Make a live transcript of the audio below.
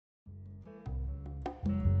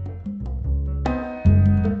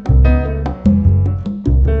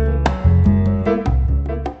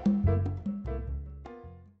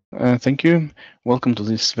Thank you. Welcome to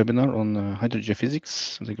this webinar on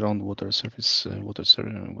hydrogeophysics, the groundwater surface water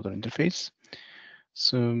interface.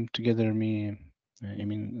 So together me,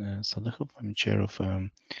 Emin Sadakhov, I'm chair of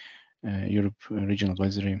Europe Regional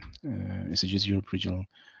Advisory, SAG's Europe Regional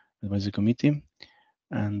Advisory Committee,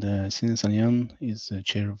 and Sina Sanyan is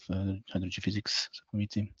chair of hydrogeophysics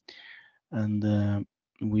committee, and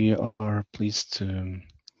we are pleased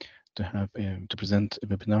to have to present a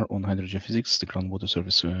webinar on hydrogeophysics, the groundwater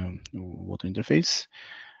surface water interface.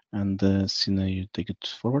 And Sina, you take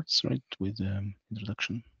it forwards, right, with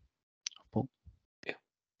introduction. Paul. Yeah,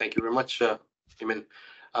 thank you very much, Iman.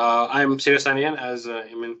 I'm Sir Sanian, as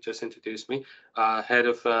Iman just introduced me, chair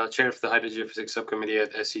of the Hydrogeophysics Subcommittee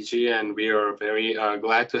at SCG, and we are very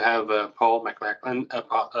glad to have Paul McLachlan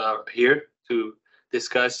here to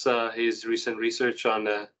discuss his recent research on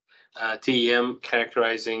TEM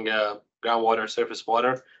characterizing groundwater surface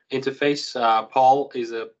water interface. Paul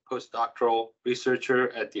is a postdoctoral researcher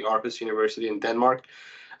at the Aarhus University in Denmark.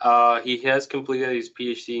 He has completed his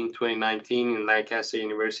PhD in 2019 in Lancaster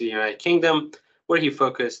University, United Kingdom, where he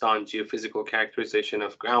focused on geophysical characterization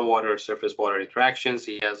of groundwater surface water interactions.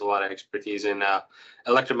 He has a lot of expertise in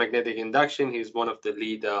electromagnetic induction. He's one of the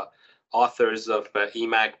lead authors of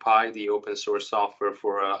EMAG-Pi, the open source software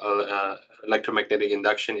for electromagnetic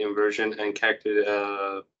induction, inversion, and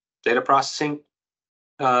character data processing.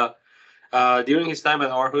 During his time at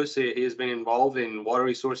Aarhus, he has been involved in water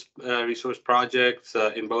resource projects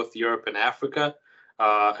in both Europe and Africa,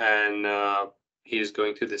 and he is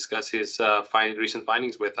going to discuss his recent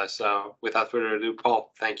findings with us. Without further ado,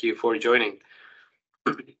 Paul, thank you for joining.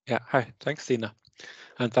 Yeah, hi, thanks, Sina,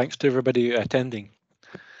 and thanks to everybody attending.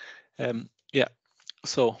 Yeah,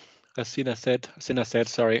 so as Sina said,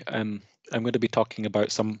 sorry, I'm going to be talking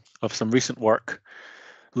about some recent work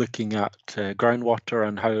looking at groundwater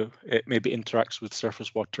and how it maybe interacts with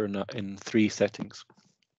surface water in three settings.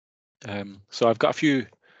 So I've got a few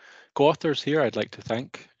co-authors here I'd like to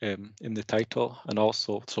thank in the title, and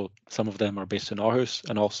also so some of them are based in Aarhus,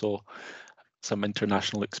 and also some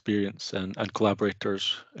international experience and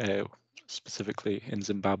collaborators, specifically in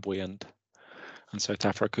Zimbabwe and South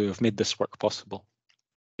Africa, who have made this work possible.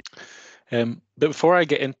 But before I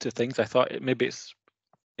get into things, I thought maybe it's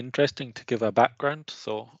interesting to give a background,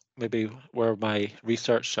 so maybe where my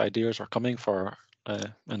research ideas are coming from,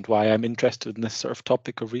 and why I'm interested in this sort of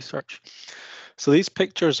topic of research. So these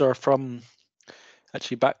pictures are from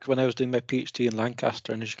actually back when I was doing my PhD in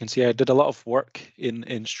Lancaster, and as you can see, I did a lot of work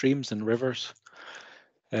in streams and rivers,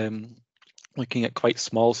 looking at quite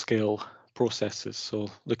small scale processes, so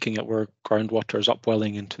looking at where groundwater is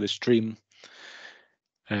upwelling into the stream,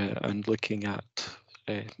 and looking at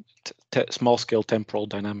small scale temporal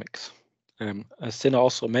dynamics. As Sina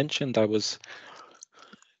also mentioned, I've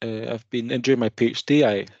been during my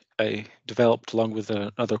PhD, I developed along with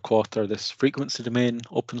another co-author this frequency domain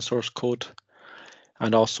open source code,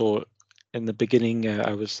 and also in the beginning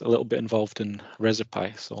I was a little bit involved in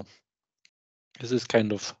ResiPy. So this is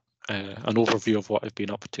kind of an overview of what I've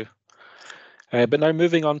been up to. But now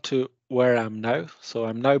moving on to where I am now. So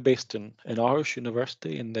I'm now based in Aarhus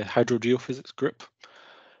University in the Hydrogeophysics group.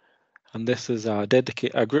 And this is a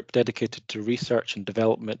group dedicated to research and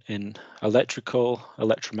development in electrical,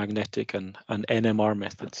 electromagnetic, and NMR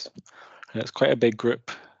methods. And it's quite a big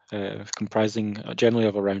group, comprising generally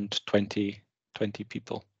of around 20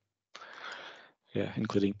 people. Yeah,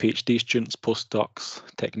 including PhD students, postdocs,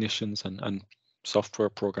 technicians, and software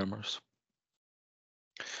programmers.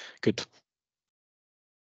 Good.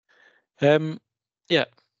 Yeah,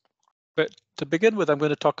 but to begin with, I'm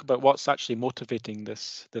going to talk about what's actually motivating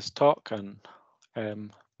this talk, and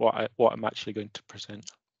what I'm actually going to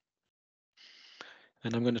present.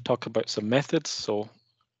 And I'm going to talk about some methods. So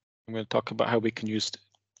I'm going to talk about how we can use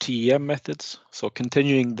TEM methods. So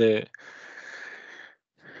continuing the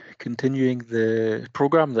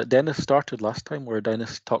program that Dennis started last time, where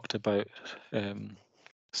Dennis talked about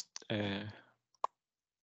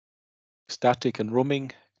static and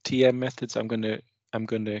roaming TM methods. I'm going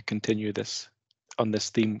to continue this on this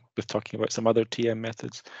theme with talking about some other TM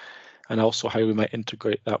methods, and also how we might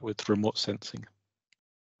integrate that with remote sensing.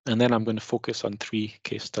 And then I'm going to focus on 3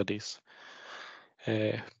 case studies.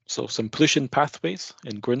 So some pollution pathways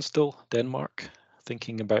in Grindsted, Denmark,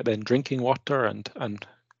 thinking about then drinking water and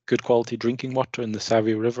good quality drinking water in the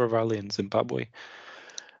Savi River Valley in Zimbabwe.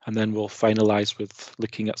 And then we'll finalize with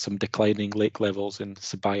looking at some declining lake levels in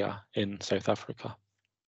Sibaya in South Africa.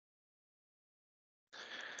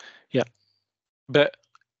 Yeah, but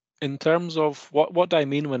in terms of what do I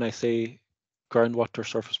mean when I say groundwater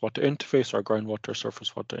surface water interface or groundwater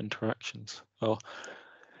surface water interactions? Well,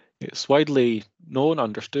 It's widely known,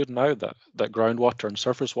 understood now that groundwater and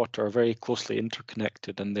surface water are very closely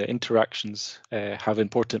interconnected, and the interactions have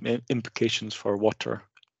important implications for water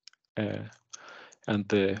and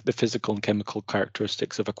the physical and chemical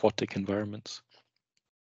characteristics of aquatic environments.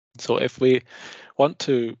 So if we want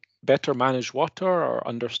to better manage water or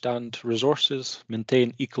understand resources,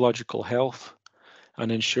 maintain ecological health,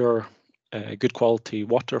 and ensure good quality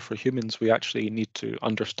water for humans, we actually need to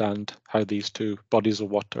understand how these two bodies of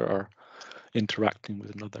water are interacting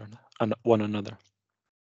with one another.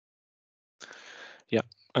 Yeah,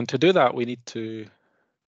 and to do that, we need to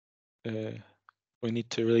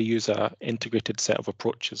really use an integrated set of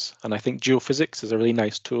approaches. And I think geophysics is a really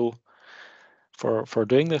nice tool for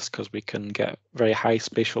doing this, because we can get very high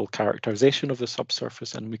spatial characterization of the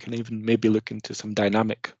subsurface, and we can even maybe look into some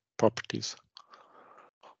dynamic properties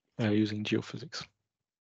using geophysics.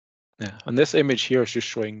 Yeah, and this image here is just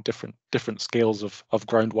showing different scales of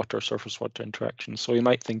groundwater surface water interactions. So you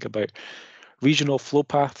might think about regional flow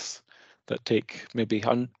paths that take maybe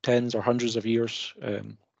tens or hundreds of years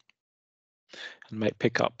and might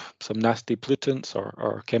pick up some nasty pollutants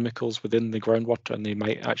or chemicals within the groundwater, and they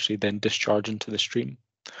might actually then discharge into the stream.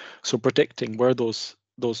 So predicting where those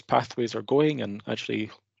pathways are going and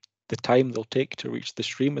actually the time they'll take to reach the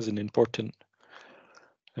stream is an important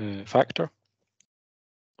factor.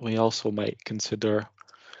 We also might consider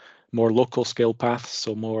more local scale paths,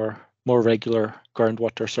 so more regular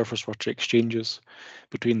groundwater surface water exchanges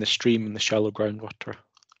between the stream and the shallow groundwater.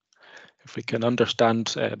 If we can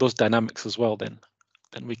understand those dynamics as well, then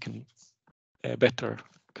we can better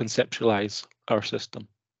conceptualize our system.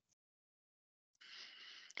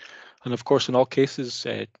 And of course, in all cases,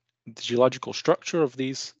 the geological structure of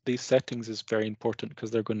these settings is very important,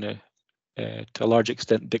 because they're going to a large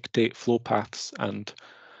extent dictate flow paths and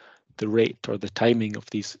the rate or the timing of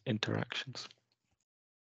these interactions.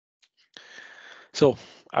 So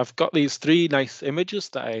I've got these three nice images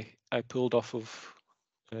that I pulled off of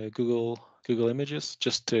Google Images,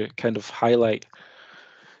 just to kind of highlight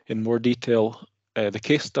in more detail the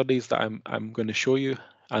case studies that I'm going to show you,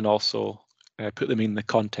 and also put them in the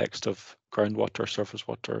context of groundwater surface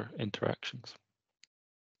water interactions.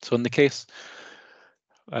 So in the case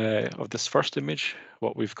of this first image,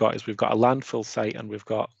 what we've got is we've got a landfill site, and we've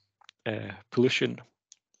got pollution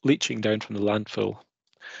leaching down from the landfill,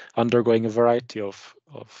 undergoing a variety of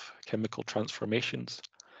chemical transformations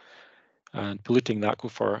and polluting the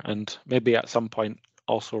aquifer, and maybe at some point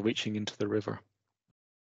also reaching into the river.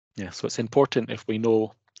 Yeah, so it's important, if we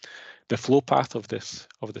know the flow path of this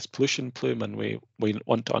pollution plume, and we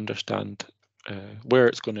want to understand where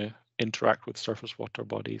it's going to interact with surface water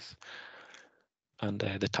bodies and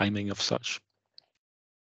the timing of such.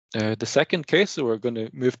 The second case, so we're going to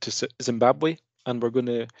move to Zimbabwe, and we're going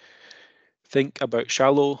to think about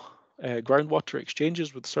shallow groundwater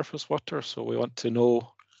exchanges with surface water. So we want to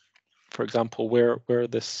know, for example, where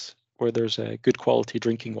there's a good quality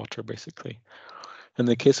drinking water, basically. In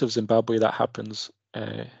the case of Zimbabwe, that happens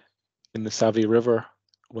in the Savi River,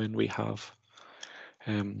 when we have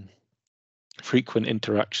frequent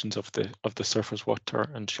interactions of the surface water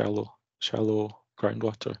and shallow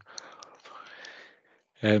groundwater.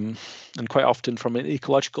 And quite often, from an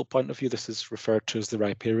ecological point of view, this is referred to as the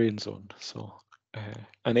riparian zone. So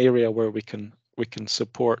an area where we can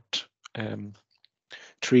support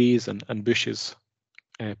trees and bushes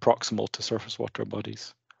proximal to surface water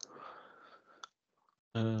bodies.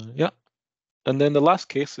 Yeah, and then the last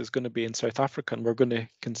case is going to be in South Africa, and we're going to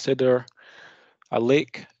consider a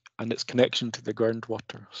lake and its connection to the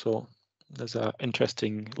groundwater. So there's an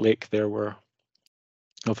interesting lake there where,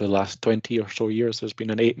 over the last 20 or so years, there's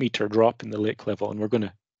been an 8-meter drop in the lake level, and we're going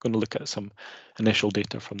to look at some initial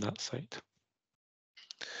data from that site.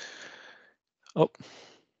 Oh.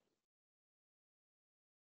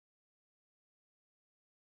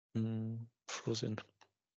 Frozen.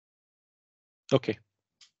 Okay.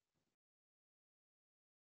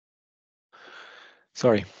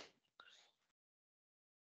 Sorry.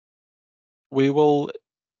 We will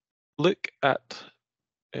look at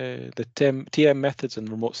the TM methods and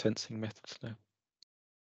remote sensing methods now.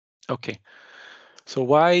 Okay, so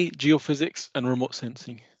why geophysics and remote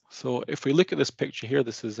sensing? So if we look at this picture here,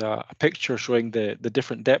 this is a picture showing the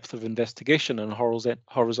different depth of investigation and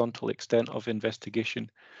horizontal extent of investigation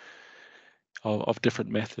of different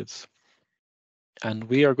methods. And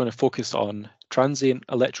we are going to focus on transient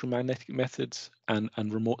electromagnetic methods and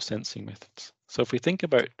remote sensing methods. So if we think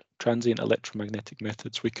about transient electromagnetic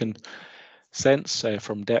methods, we can sense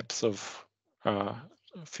from depths of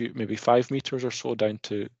maybe 5 meters or so down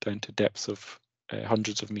to depths of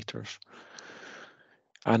hundreds of meters.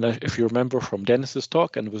 And if you remember from Dennis's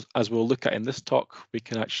talk, and as we'll look at in this talk, we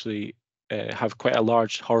can actually have quite a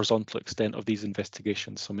large horizontal extent of these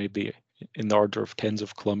investigations, so maybe in the order of tens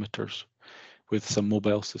of kilometers with some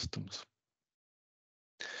mobile systems.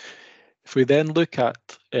 If we then look at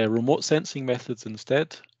remote sensing methods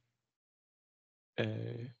instead,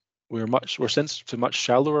 we're sensitive to much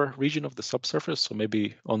shallower region of the subsurface, so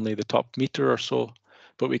maybe only the top meter or so,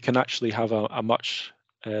 but we can actually have a much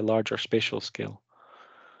larger spatial scale.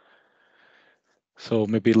 So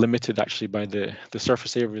maybe limited actually by the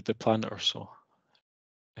surface area of the planet or so.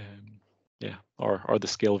 Yeah, or the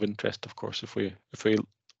scale of interest, of course, if we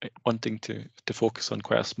wanting to focus on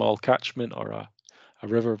quite a small catchment or a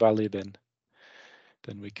river valley, then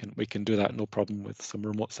we can do that no problem with some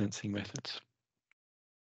remote sensing methods.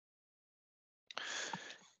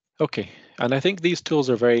 Okay, and I think these tools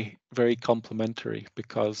are very, very complementary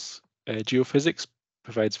because geophysics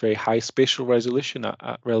provides very high spatial resolution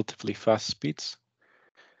at relatively fast speeds,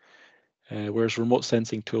 whereas remote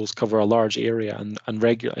sensing tools cover a large area and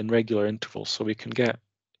regular intervals, so we can get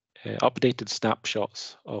updated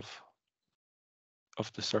snapshots of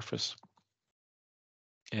the surface.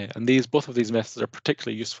 And both of these methods are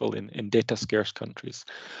particularly useful in data scarce countries,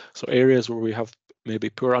 so areas where we have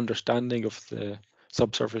maybe poor understanding of the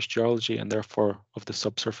subsurface geology and therefore of the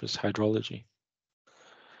subsurface hydrology.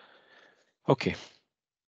 Okay,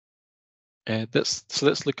 so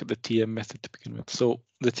let's look at the TM method to begin with. So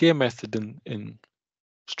the TM method in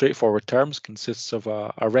straightforward terms consists of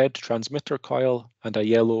a red transmitter coil and a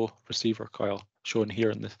yellow receiver coil, shown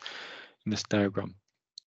here in this diagram.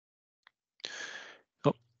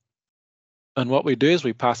 And what we do is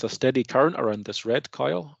we pass a steady current around this red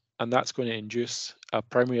coil, and that's going to induce a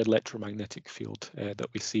primary electromagnetic field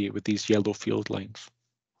that we see with these yellow field lines.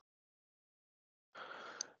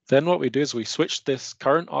 Then what we do is we switch this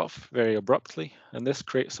current off very abruptly, and this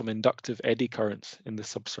creates some inductive eddy currents in the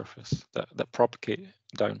subsurface that propagate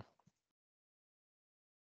down.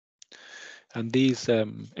 And these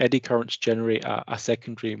eddy currents generate a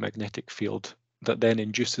secondary magnetic field that then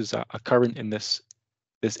induces a current in this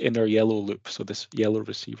inner yellow loop, so this yellow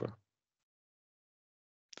receiver.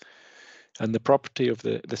 And the property of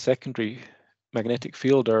the secondary magnetic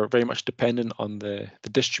field are very much dependent on the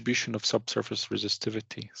distribution of subsurface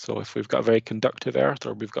resistivity. So if we've got a very conductive earth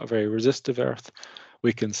or we've got a very resistive earth,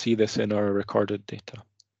 we can see this in our recorded data.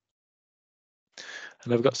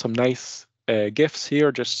 And I've got some nice GIFs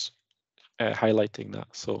here just highlighting that.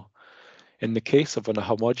 So in the case of a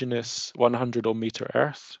homogeneous 100 ohm meter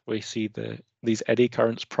earth, we see these eddy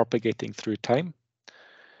currents propagating through time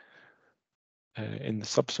in the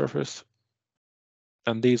subsurface,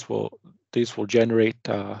 and these will generate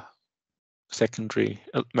a secondary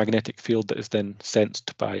magnetic field that is then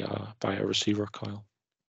sensed by a receiver coil.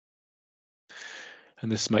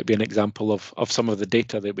 And this might be an example of some of the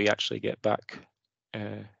data that we actually get back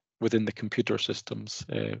within the computer systems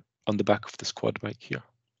on the back of this quad bike here.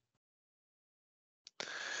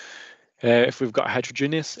 If we've got a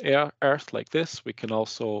heterogeneous earth like this, we can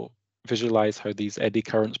also visualize how these eddy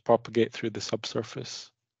currents propagate through the subsurface.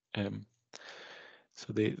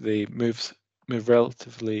 So they move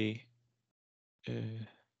relatively,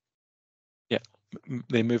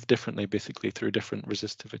 they move differently basically through different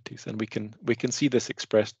resistivities, and we can see this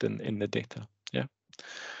expressed in the data. Yeah,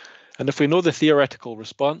 and if we know the theoretical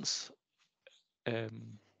response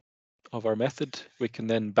of our method, we can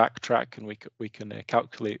then backtrack and we can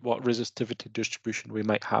calculate what resistivity distribution we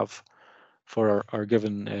might have for our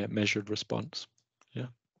given measured response. Yeah.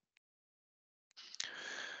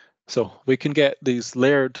 So we can get these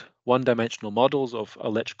layered one-dimensional models of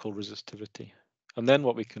electrical resistivity, and then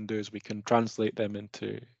what we can do is we can translate them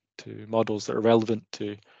into models that are relevant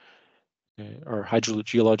to or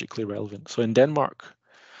hydrogeologically relevant. So in Denmark,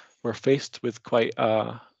 we're faced with quite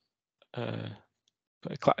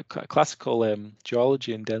classical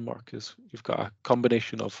geology in Denmark. Is you've got a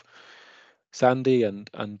combination of sandy and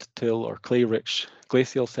till or clay-rich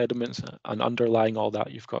glacial sediments, and underlying all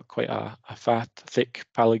that, you've got quite a fat, thick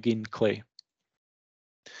pallegine clay.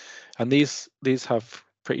 And these have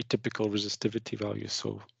pretty typical resistivity values.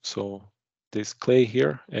 So this clay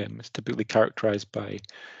here is typically characterized by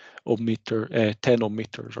 10 ohm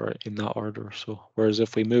meters, or in that order. So whereas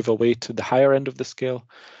if we move away to the higher end of the scale,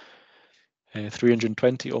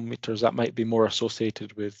 320 ohm meters, that might be more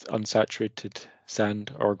associated with unsaturated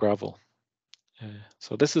sand or gravel.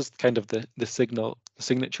 So this is kind of the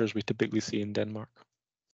signatures we typically see in Denmark.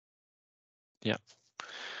 Yeah.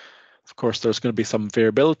 Of course, there's going to be some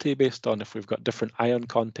variability based on if we've got different ion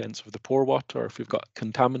contents of the pore water, or if we've got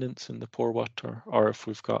contaminants in the pore water, or if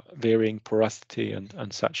we've got varying porosity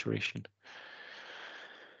and saturation.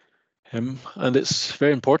 And it's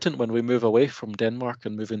very important when we move away from Denmark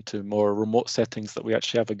and move into more remote settings that we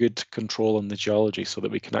actually have a good control on the geology so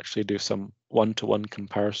that we can actually do some one-to-one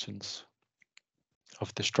comparisons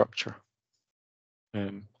of the structure.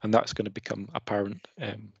 And that's going to become apparent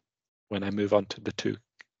when I move on to the 2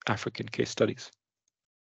 African case studies.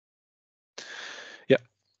 Yeah.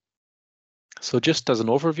 So just as an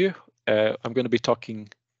overview, I'm going to be talking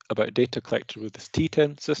about data collected with this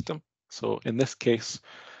T10 system. So in this case,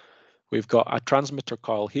 we've got a transmitter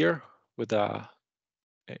coil here with a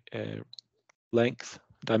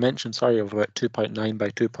dimension of about 2.9 by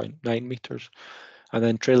 2.9 meters. And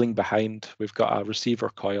then trailing behind, we've got a receiver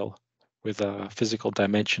coil with a physical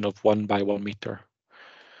dimension of 1 by 1 meter.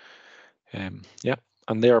 Yeah,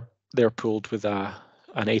 and they're pulled with an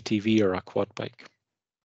ATV or a quad bike.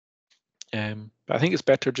 But I think it's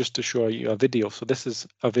better just to show you a video. So this is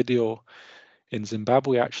a video in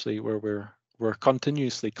Zimbabwe, actually, where we're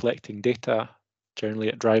continuously collecting data, generally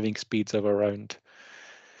at driving speeds of around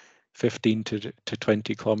 15 to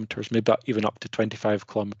 20 kilometers, maybe even up to 25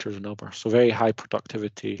 kilometers an hour. So very high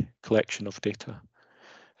productivity collection of data.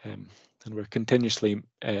 And we're continuously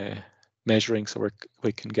measuring so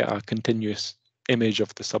we can get a continuous image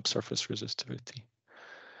of the subsurface resistivity.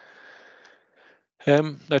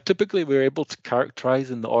 Now, typically we're able to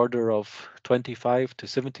characterize in the order of 25 to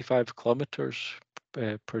 75 kilometers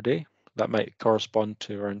per day. That might correspond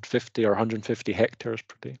to around 50 or 150 hectares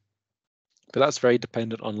per day. But that's very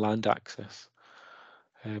dependent on land access.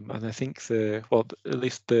 And I think at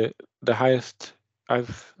least the highest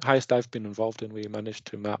I've been involved in, we managed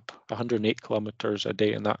to map 108 kilometers a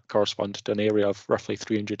day, and that corresponds to an area of roughly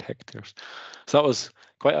 300 hectares. So that was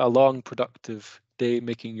quite a long, productive day,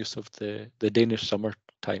 making use of the Danish summer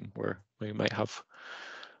time, where we might have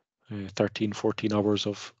 13, 14 hours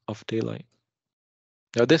of daylight.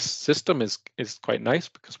 Now this system is quite nice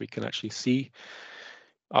because we can actually see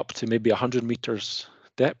up to maybe 100 meters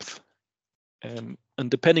depth. And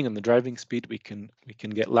depending on the driving speed, we can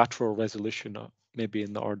get lateral resolution maybe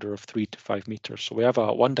in the order of 3 to 5 meters. So we have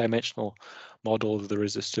a one-dimensional model of the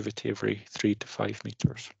resistivity every 3 to 5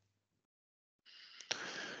 meters.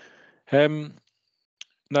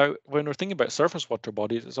 Now, when we're thinking about surface water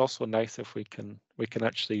bodies, it's also nice if we can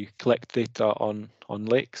actually collect data on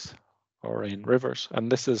lakes or in rivers,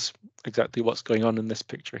 and this is exactly what's going on in this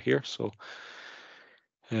picture here. So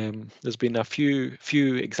there's been a few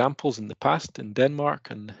examples in the past in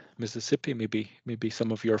Denmark and Mississippi. Maybe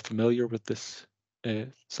some of you are familiar with this,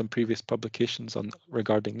 some previous publications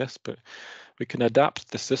regarding this, but we can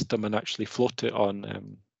adapt the system and actually float it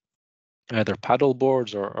on either paddle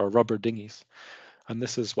boards or rubber dinghies. And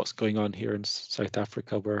this is what's going on here in South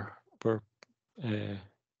Africa, where we're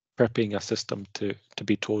prepping a system to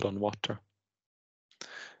be towed on water.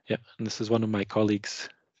 Yeah, and this is one of my colleagues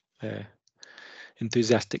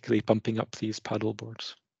enthusiastically pumping up these paddle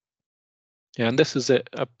boards. Yeah, and this is a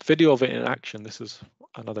video of it in action. This is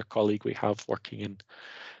another colleague we have working in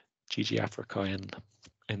GG Africa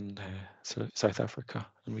in South Africa,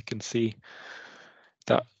 and we can see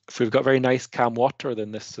that if we've got very nice calm water,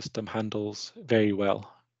 then this system handles very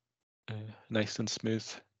well, nice and smooth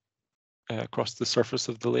across the surface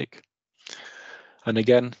of the lake. And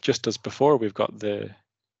again, just as before, we've got the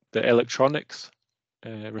electronics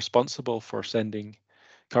responsible for sending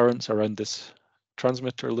currents around this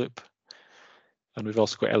transmitter loop. And we've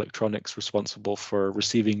also got electronics responsible for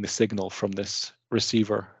receiving the signal from this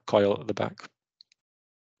receiver coil at the back.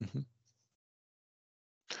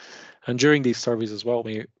 And during these surveys as well,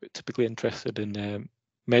 we're typically interested in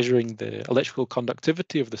measuring the electrical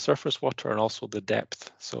conductivity of the surface water and also the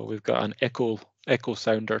depth. So we've got an echo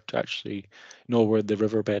sounder to actually know where the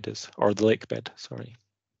riverbed is, or the lake bed, sorry.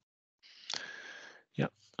 Yeah,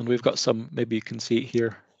 and we've got some, maybe you can see it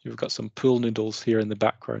here, you've got some pool noodles here in the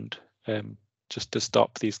background, just to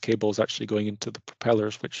stop these cables actually going into the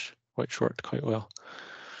propellers, which worked quite well.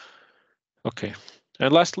 Okay,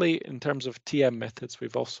 and lastly, in terms of TM methods,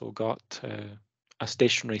 we've also got a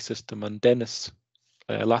stationary system, and Dennis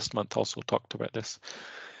last month also talked about this.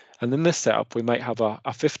 And in this setup, we might have a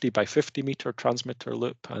 50 by 50 meter transmitter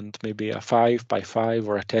loop and maybe a 5 by 5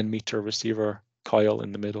 or a 10 meter receiver coil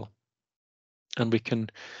in the middle. And we can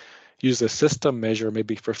use the system measure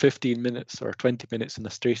maybe for 15 minutes or 20 minutes in a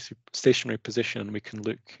stationary position, and we can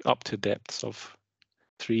look up to depths of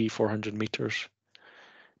 300-400 meters,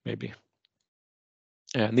 maybe.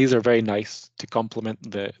 And these are very nice to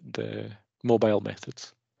complement the mobile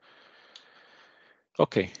methods.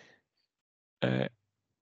 Okay.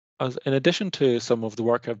 In addition to some of the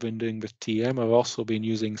work I've been doing with TM, I've also been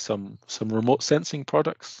using some remote sensing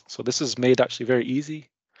products. So this is made actually very easy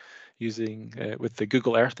using with the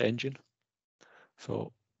Google Earth engine.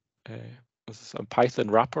 So there's a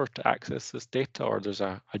Python wrapper to access this data, or there's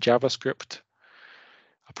a JavaScript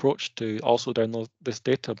approach to also download this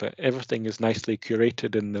data, but everything is nicely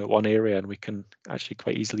curated in the one area, and we can actually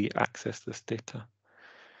quite easily access this data.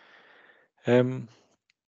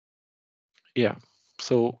 Yeah,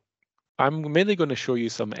 so I'm mainly going to show you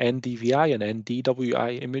some NDVI and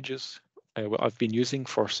NDWI images what I've been using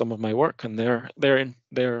for some of my work, and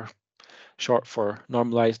they're short for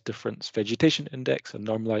normalized difference vegetation index and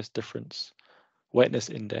normalized difference wetness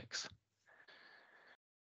index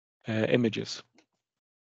images.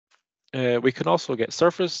 We can also get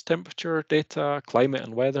surface temperature data, climate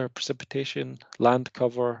and weather, precipitation, land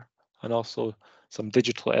cover, and also some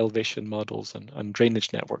digital elevation models and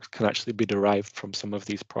drainage networks can actually be derived from some of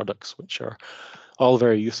these products, which are all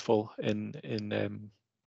very useful in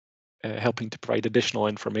helping to provide additional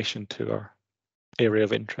information to our area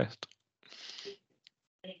of interest.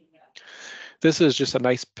 This is just a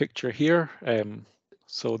nice picture here.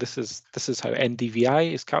 So this is how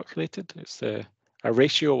NDVI is calculated. It's a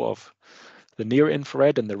ratio of the near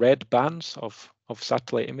infrared and the red bands of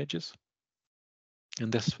satellite images.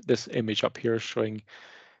 And this image up here is showing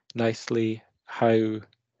nicely how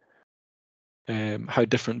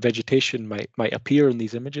different vegetation might appear in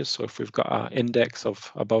these images. So if we've got an index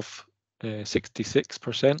of above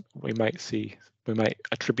 66%, we might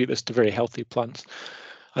attribute this to very healthy plants.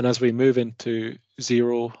 And as we move into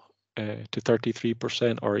 0 to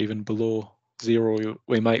 33% or even below 0,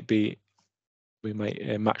 we might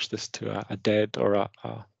match this to a dead or a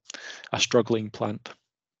struggling plant.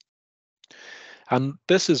 And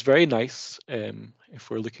this is very nice if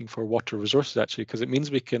we're looking for water resources, actually, because it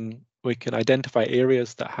means we can identify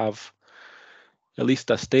areas that have at least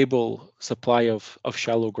a stable supply of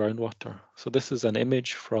shallow groundwater. So this is an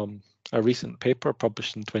image from a recent paper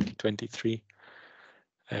published in 2023.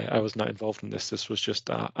 I was not involved in this. This was just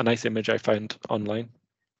a nice image I found online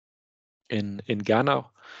in Ghana,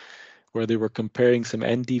 where they were comparing some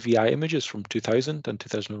NDVI images from 2000 and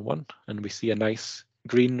 2001, and we see a nice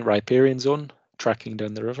green riparian zone tracking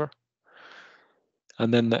down the river.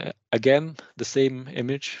 And then again, the same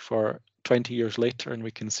image for 20 years later, and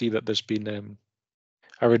we can see that there's been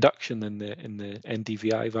a reduction in the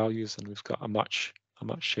NDVI values, and we've got a much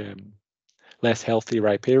less healthy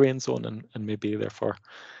riparian zone, and maybe therefore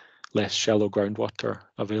less shallow groundwater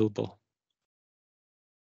available.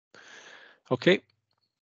 Okay,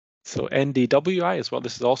 so NDWI as well.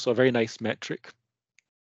 This is also a very nice metric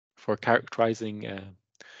for characterizing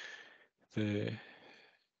the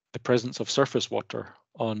presence of surface water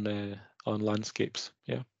on landscapes.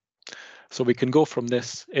 Yeah, so we can go from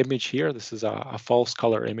this image here. This is a false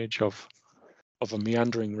color image of a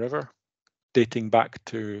meandering river dating back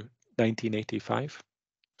to 1985.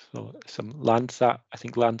 So some Landsat, I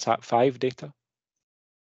think Landsat 5 data.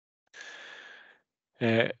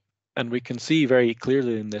 And we can see very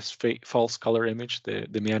clearly in this false color image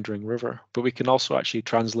the meandering river, but we can also actually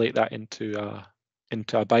translate that into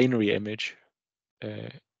a binary image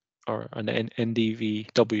or an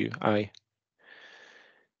NDVWI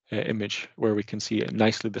image, where we can see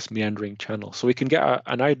nicely this meandering channel. So we can get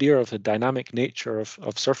an idea of the dynamic nature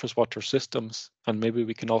of surface water systems, and maybe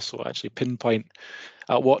we can also actually pinpoint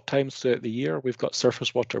at what times throughout the year we've got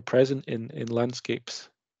surface water present in landscapes,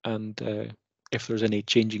 and if there's any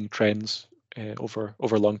changing trends over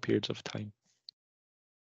long periods of time.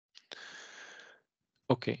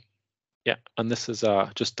 Okay, yeah, and this is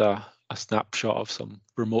just a snapshot of some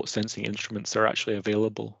remote sensing instruments that are actually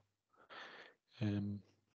available.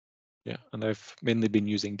 Yeah, and I've mainly been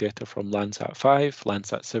using data from Landsat 5,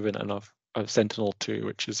 Landsat 7, and of Sentinel-2,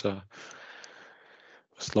 which is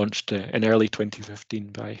was launched in early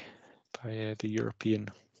 2015 by the European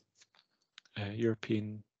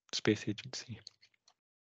Space Agency.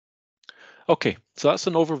 Okay, so that's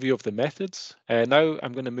an overview of the methods. Now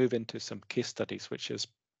I'm going to move into some case studies, which is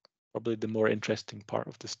probably the more interesting part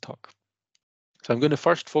of this talk. So I'm going to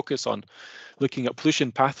first focus on looking at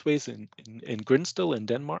pollution pathways in Grindsted in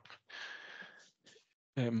Denmark.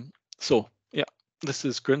 So yeah, this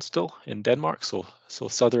is Grindsted in Denmark, so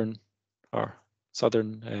southern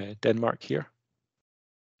Denmark here.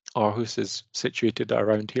 Aarhus is situated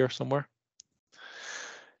around here somewhere,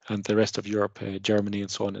 and the rest of Europe, Germany and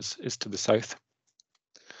so on, is to the south.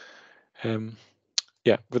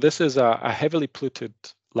 Yeah, but this is a heavily polluted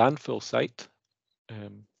landfill site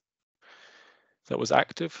that was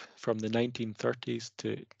active from the 1930s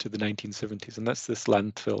to the 1970s, and that's this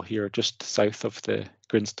landfill here just south of the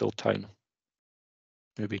Grindsted town,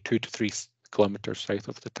 maybe 2 to 3 kilometers south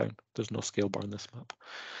of the town. There's no scale bar on this map.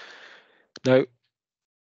 Now,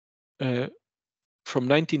 from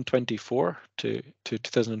 1924 to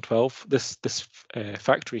 2012, this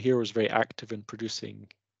factory here was very active in producing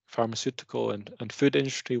pharmaceutical and food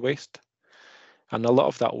industry waste, and a lot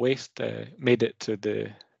of that waste made it to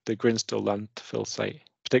the Grinstow landfill site,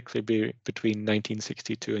 particularly between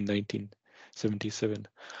 1962 and 1977.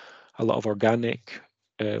 A lot of organic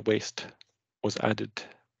waste was added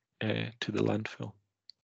to the landfill.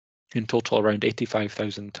 In total, around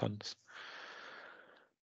 85,000 tons.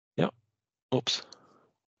 Yeah. Oops.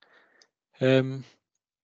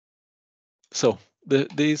 So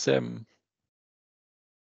these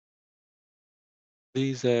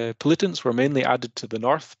pollutants were mainly added to the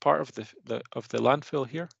north part of the landfill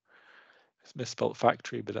here. It's misspelled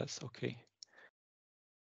factory, but that's okay.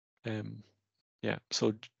 Yeah.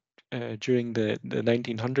 So during the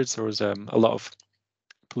 1900s, there was a lot of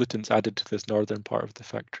pollutants added to this northern part of the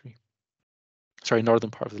factory. Sorry, northern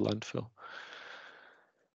part of the landfill.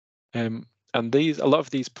 And a lot of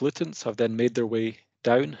these pollutants have then made their way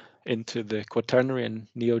down into the Quaternary and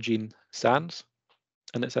Neogene sands,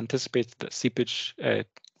 and it's anticipated that seepage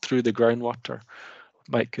through the groundwater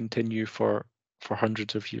might continue for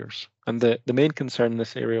hundreds of years. And the main concern in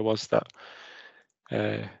this area was that,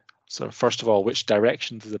 so first of all, which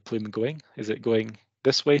direction is the plume going? Is it going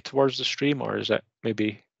this way towards the stream, or is it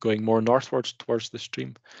maybe going more northwards towards the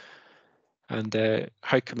stream? And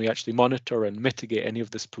how can we actually monitor and mitigate any of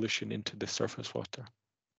this pollution into the surface water?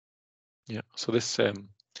 Yeah, so this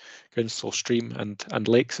Grinstow stream and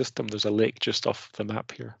lake system, there's a lake just off the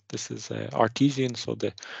map here. This is artesian, so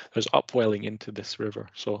there's upwelling into this river.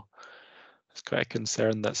 So it's quite a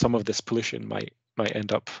concern that some of this pollution might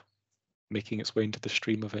end up making its way into the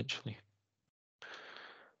stream eventually.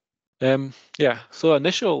 Yeah, so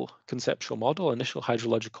initial conceptual model, initial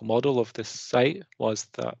hydrological model of this site was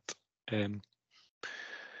that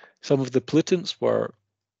some of the pollutants were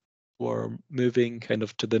moving kind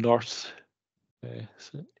of to the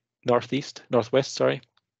northwest, sorry.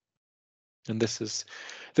 And this is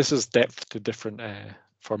depth to different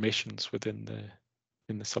formations within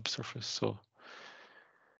the subsurface. So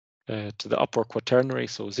to the upper quaternary,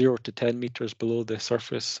 so 0 to 10 meters below the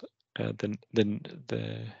surface, then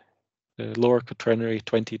the lower quaternary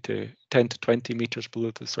 10 to 20 meters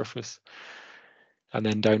below the surface, and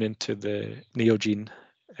then down into the Neogene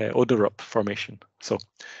Oderup formation. So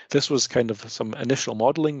this was kind of some initial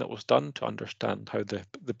modeling that was done to understand how the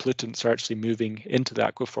pollutants are actually moving into the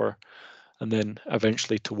aquifer and then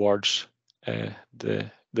eventually towards the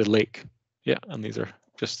lake. Yeah, and these are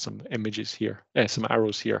just some images here, some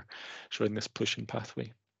arrows here showing this pollution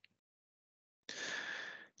pathway.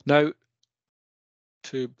 Now,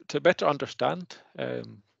 to better understand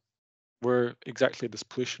where exactly this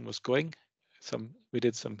pollution was going, we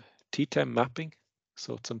did some TTEM mapping.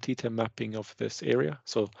 So some TTEM mapping of this area.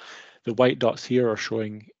 So the white dots here are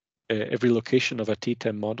showing every location of a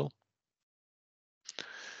TTEM model.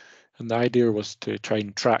 And the idea was to try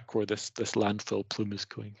and track where this landfill plume is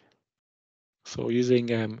going. So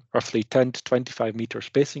using roughly 10 to 25 meter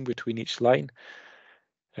spacing between each line,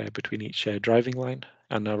 between each driving line,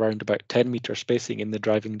 and around about 10 meter spacing in the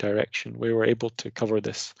driving direction, we were able to cover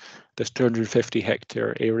this 250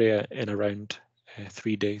 hectare area in around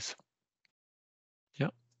 3 days. Yeah.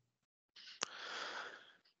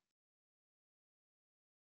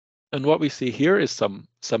 And what we see here is some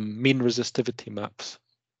mean resistivity maps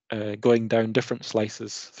going down different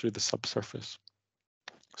slices through the subsurface.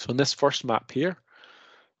 So in this first map here,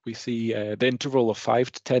 we see the interval of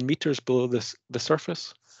 5 to 10 meters below the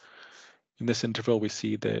surface. In this interval, we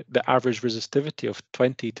see the average resistivity of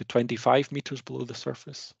 20 to 25 meters below the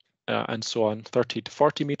surface, and so on, 30 to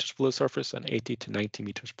 40 meters below the surface, and 80 to 90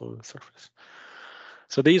 meters below the surface.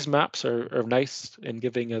 So these maps are nice in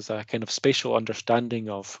giving us a kind of spatial understanding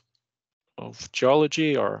of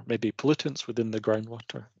geology or maybe pollutants within the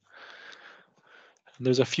groundwater. And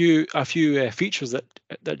there's a few features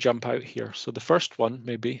that jump out here. So the first one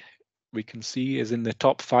maybe we can see is in the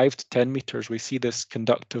top 5 to 10 meters, we see this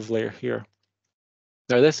conductive layer here.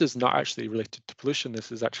 Now this is not actually related to pollution.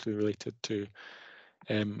 This is actually related to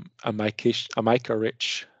a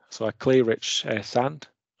mica-rich, so a clay-rich sand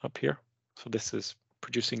up here. So this is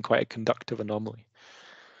producing quite a conductive anomaly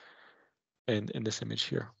in this image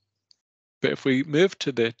here. But if we move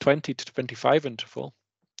to the 20 to 25 interval,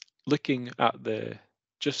 looking at the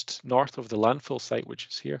just north of the landfill site, which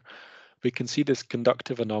is here, we can see this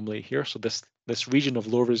conductive anomaly here. So this region of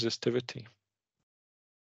low resistivity,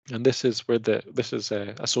 and this is where this is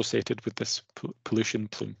associated with this pollution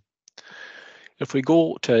plume. If we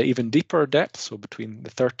go to even deeper depth, so between the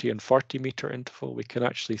 30 and 40 meter interval, we can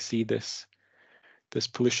actually see this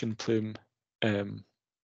pollution plume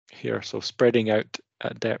here, so spreading out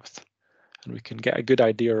at depth, and we can get a good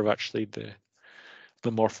idea of actually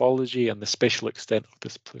the morphology and the spatial extent of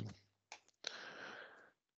this plume.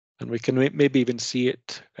 And we can maybe even see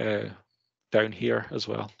it down here as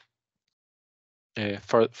well,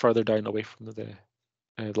 further down away from the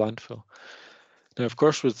landfill. Now, of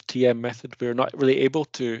course, with TM method, we're not really able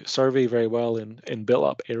to survey very well in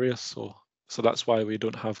built-up areas, so that's why we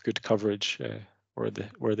don't have good coverage where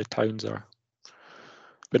the towns are.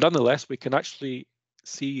 But nonetheless, we can actually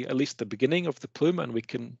see at least the beginning of the plume, and we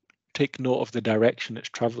can take note of the direction it's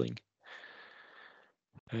traveling.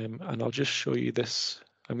 And I'll just show you this.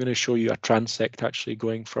 I'm going to show you a transect actually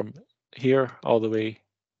going from here all the way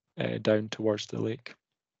down towards the lake.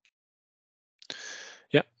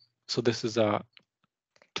 Yeah, so this is a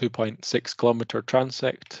 2.6 kilometer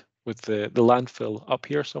transect with the landfill up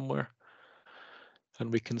here somewhere. And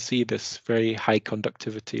we can see this very high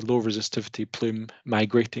conductivity, low resistivity plume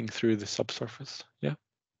migrating through the subsurface. Yeah,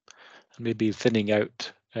 and maybe thinning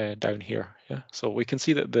out down here. Yeah, so we can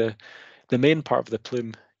see that the main part of the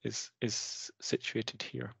plume is situated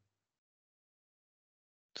here.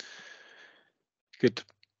 Good.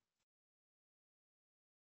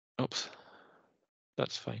 Oops,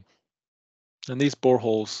 that's fine. And these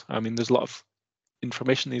boreholes, I mean, there's a lot of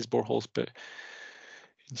information in these boreholes, but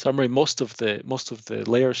in summary, most of the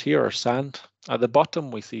layers here are sand. At the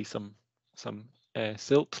bottom, we see some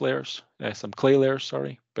silt layers, some clay layers,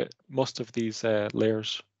 sorry, but most of these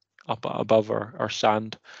layers up above are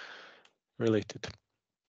sand related.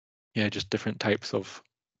 Yeah, just different types of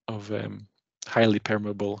highly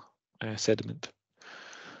permeable sediment.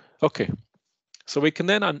 Okay, so we can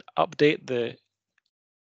then update the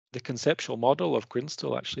conceptual model of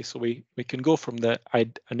Grindstone actually. So we can go from the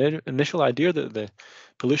initial idea that the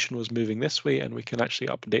pollution was moving this way, and we can actually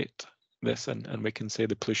update this, and we can say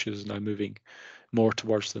the pollution is now moving more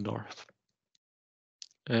towards the north.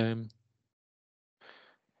 Yep.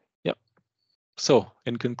 So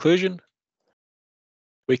in conclusion,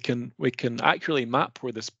 we can accurately map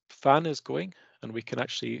where this fan is going, and we can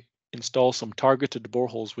actually install some targeted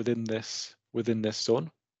boreholes within this zone.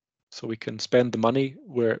 So we can spend the money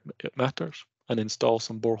where it matters and install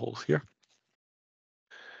some boreholes here.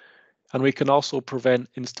 And we can also prevent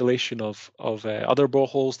installation of other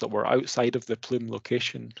boreholes that were outside of the plume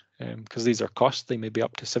location, because these are costly, maybe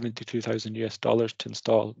up to $72,000 to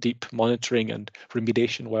install deep monitoring and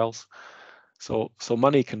remediation wells. So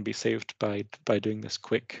money can be saved by doing this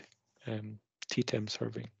quick TTEM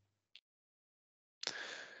survey.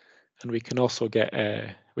 And we can also get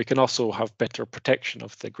have better protection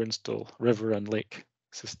of the Grindstone River and Lake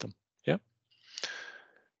system. Yeah,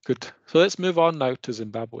 good. So let's move on now to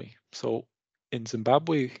Zimbabwe. So in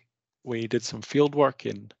Zimbabwe, we did some field work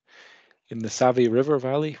in the Save River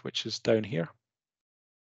Valley, which is down here.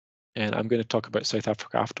 And I'm going to talk about South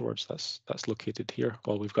Africa afterwards. That's located here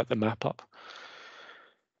while we've got the map up.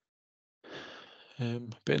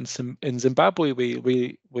 But in Zimbabwe,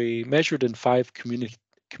 we measured in 5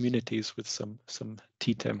 communities with some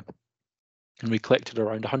TTEM, and we collected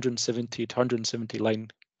around 160 to 170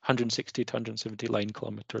 line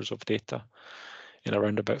kilometers of data in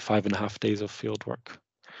around about 5.5 days of field work.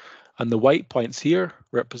 And the white points here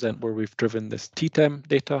represent where we've driven this TTEM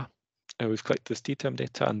data, and we've collected this TTEM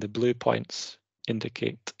data, and the blue points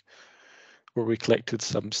indicate where we collected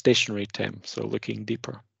some stationary TEM, so looking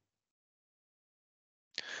deeper.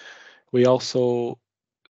 We also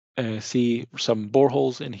see some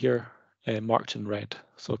boreholes in here marked in red.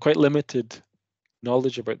 So quite limited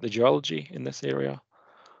knowledge about the geology in this area.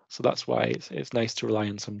 So that's why it's nice to rely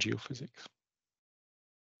on some geophysics.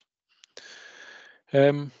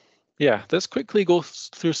 Yeah, let's quickly go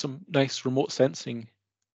through some nice remote sensing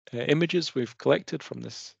images we've collected from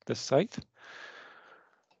this site.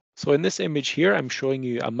 So in this image here, I'm showing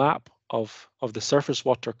you a map of the surface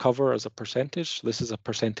water cover as a percentage. This is a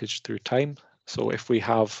percentage through time. So if we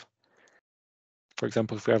have, for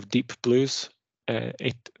example, if we have deep blues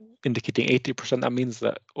indicating 80%, that means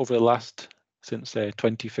that over the last, since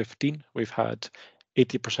 2015, we've had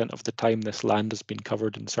 80% of the time this land has been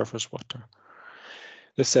covered in surface water.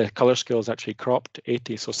 This color scale is actually cropped to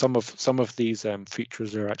 80, so some of these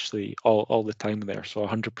features are actually all the time there. So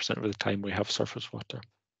 100% of the time we have surface water.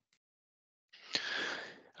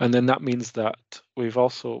 And then that means that we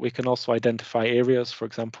can also identify areas, for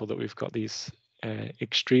example, that we've got these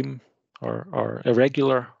extreme or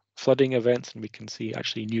irregular flooding events, and we can see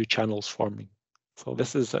actually new channels forming. So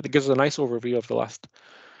it gives a nice overview of the last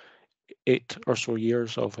 8 or so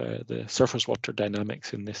years of the surface water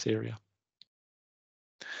dynamics in this area.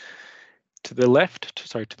 To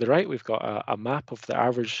the right, we've got a map of the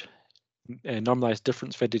average normalized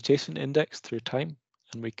difference vegetation index through time,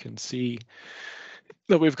 and we can see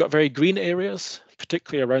that we've got very green areas,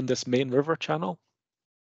 particularly around this main river channel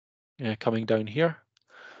coming down here,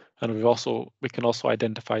 and we can also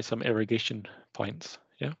identify some irrigation points.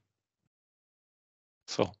 Yeah,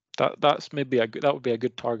 so that's maybe that would be a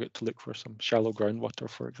good target to look for some shallow groundwater,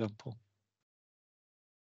 for example.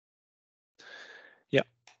 Yeah,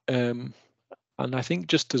 and I think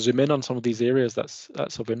just to zoom in on some of these areas that's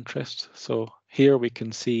of interest. So here we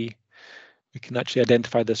can see, we can actually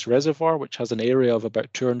identify this reservoir, which has an area of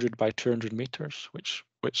about 200 by 200 meters, which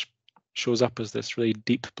shows up as this really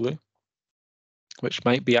deep blue, which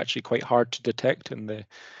might be actually quite hard to detect in the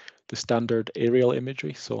standard aerial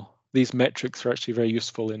imagery. So these metrics are actually very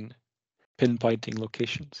useful in pinpointing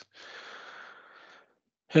locations.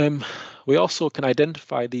 We also can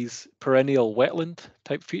identify these perennial wetland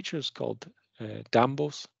type features called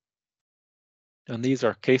dambos. And these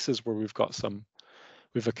are cases where we've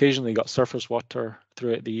occasionally got surface water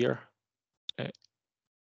throughout the year.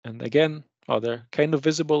 And again, they're kind of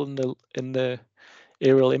visible in the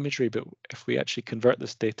aerial imagery, but if we actually convert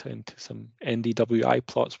this data into some NDWI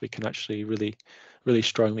plots, we can actually really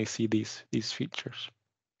strongly see these features.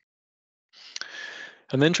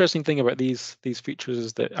 And the interesting thing about these features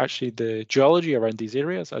is that actually the geology around these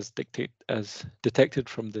areas, as detected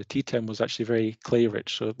from the TTEM, was actually very clay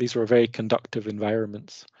rich. So these were very conductive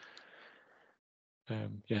environments.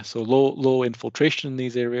 Yeah, so low infiltration in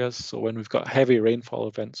these areas. So when we've got heavy rainfall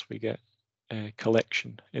events, we get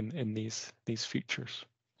collection in these features.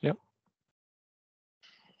 Yeah.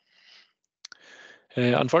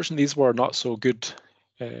 Unfortunately, these were not so good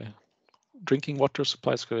drinking water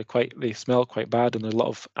supplies because they smell quite bad, and there's a lot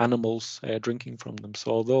of animals drinking from them. So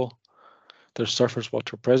although there's surface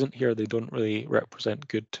water present here, they don't really represent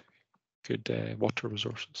good water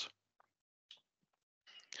resources.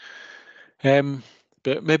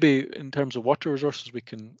 But maybe in terms of water resources, we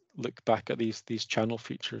can look back at these channel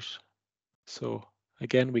features. So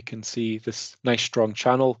again, we can see this nice strong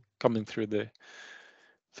channel coming through the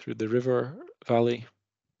river valley,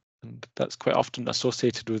 and that's quite often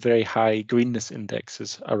associated with very high greenness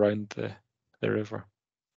indexes around the river.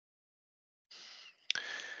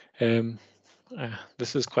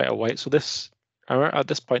 This is quite a wide. So at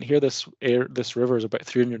this point here, this river is about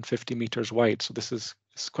 350 meters wide. So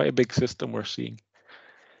it's quite a big system we're seeing.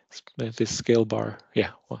 This scale bar,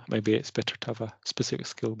 yeah, well, maybe it's better to have a specific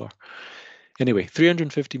scale bar. Anyway,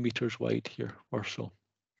 350 meters wide here or so.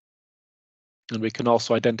 And we can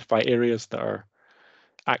also identify areas that are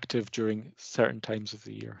active during certain times of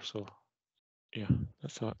the year. So yeah,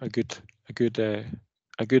 that's a good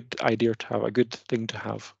idea to have, a good thing to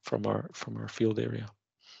have from our field area.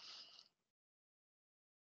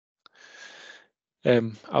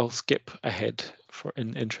 I'll skip ahead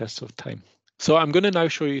in interest of time. So I'm going to now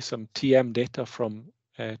show you some TM data from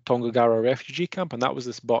Tongagara refugee camp, and that was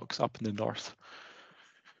this box up in the north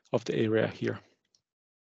of the area here.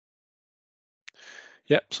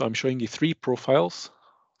 Yep, so I'm showing you 3 profiles.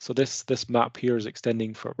 So this map here is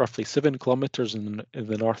extending for roughly 7 kilometers in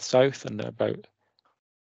the north-south and about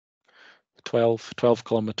 12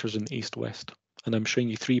 kilometers in the east-west. And I'm showing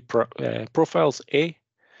you 3 profiles: A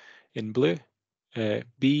in blue,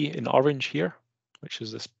 B in orange here, which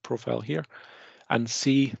is this profile here, and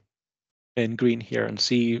C in green here. And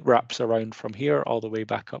C wraps around from here all the way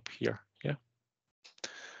back up here. Yeah.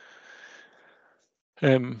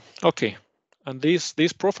 Okay, and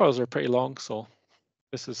these profiles are pretty long. So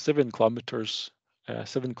this is 7 kilometers,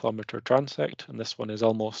 7-kilometer transect, and this one is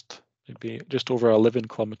almost maybe just over 11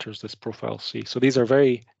 kilometers. This profile C. So these are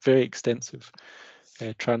very extensive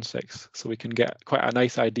transects, so we can get quite a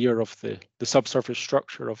nice idea of the subsurface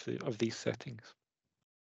structure of these settings.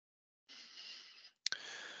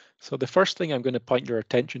 So the first thing I'm going to point your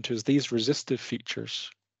attention to is these resistive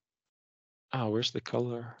features. Where's the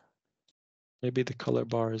color? Maybe the color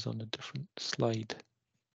bar is on a different slide.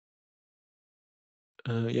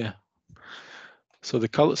 Yeah. So the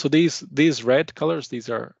color, so these red colors, these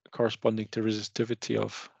are corresponding to resistivity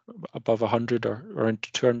of above 100 or around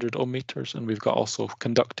 200 ohm meters, and we've got also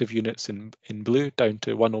conductive units in blue down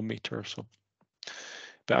to 1 ohm meter or so.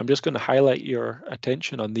 But I'm just going to highlight your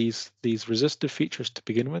attention on these resistive features to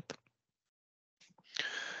begin with.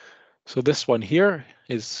 So this one here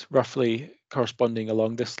is roughly corresponding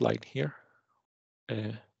along this line here.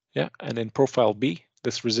 Yeah, and in profile B,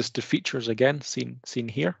 this resistive feature is again seen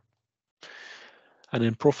here. And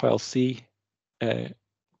in profile C,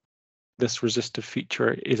 this resistive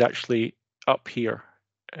feature is actually up here,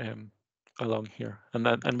 along here,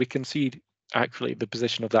 and we can see actually the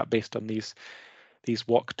position of that based on these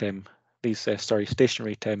WalkTem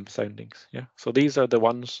stationary TEM soundings. Yeah, so these are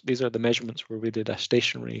the measurements where we did a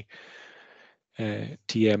stationary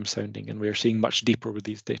TM sounding, and we are seeing much deeper with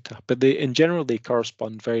these data. But in general, they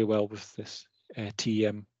correspond very well with this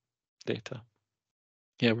TEM data.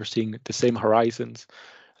 Yeah, we're seeing the same horizons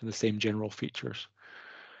and the same general features.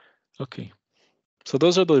 Okay, so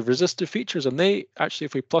those are the resistive features, and they actually,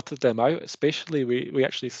 if we plotted them out spatially, we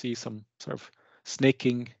actually see some sort of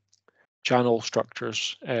snaking channel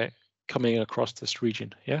structures coming across this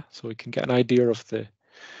region. Yeah, so we can get an idea of the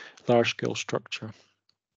large-scale structure.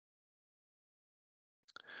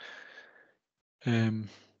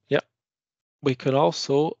 Yeah, we can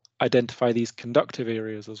also identify these conductive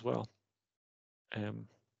areas as well.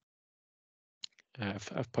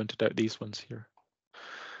 I've pointed out these ones here.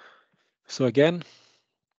 So again,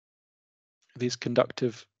 these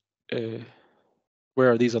conductive,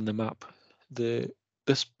 where are these on the map?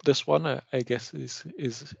 This one, I guess, is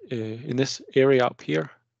in this area up here.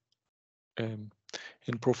 In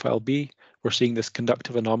profile B, we're seeing this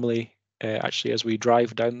conductive anomaly actually as we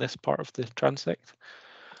drive down this part of the transect.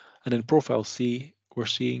 And in profile C, we're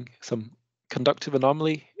seeing some conductive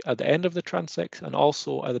anomaly at the end of the transect and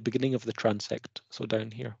also at the beginning of the transect, so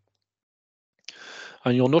down here.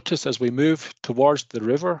 And you'll notice as we move towards the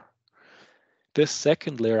river, this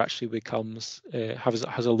second layer actually becomes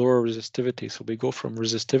has a lower resistivity. So we go from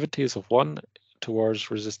resistivities of 1 towards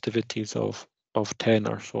resistivities of 10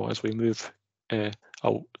 or so as we move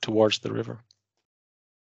out towards the river.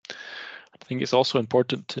 I think it's also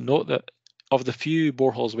important to note that of the few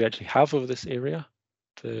boreholes we actually have of this area,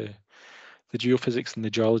 the geophysics and the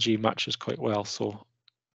geology matches quite well. So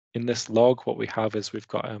in this log, what we have is we've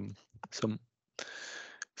got some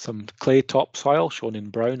clay topsoil shown in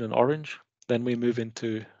brown and orange. Then we move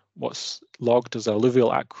into what's logged as alluvial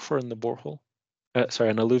aquifer in the borehole.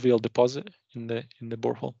 An alluvial deposit in the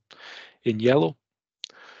borehole in yellow.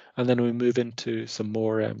 And then we move into some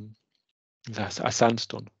more a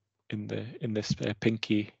sandstone in this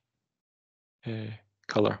pinky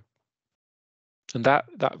color. And that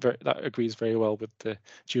agrees very well with the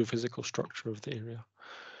geophysical structure of the area.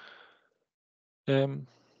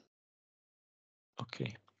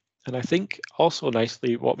 Okay, and I think also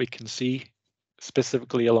nicely what we can see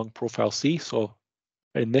specifically along profile C, so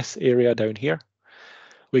in this area down here,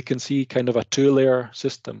 we can see kind of a 2-layer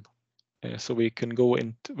system. So we can go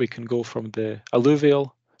from the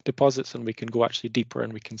alluvial deposits and we can go actually deeper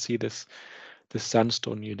and we can see this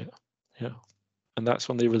sandstone unit. Yeah, and that's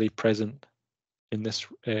only really present in this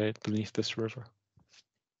beneath this river.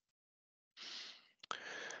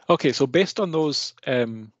 Okay, so based on those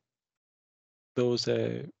TEM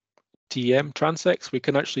transects, we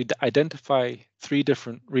can actually identify 3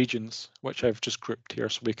 different regions, which I've just grouped here.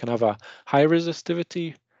 So we can have a high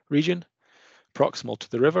resistivity region proximal to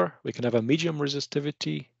the river. We can have a medium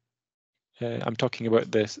resistivity. I'm talking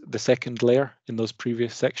about the second layer in those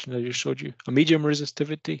previous sections I just showed you. A medium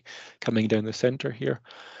resistivity coming down the center here,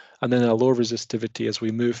 and then a low resistivity as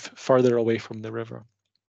we move further away from the river.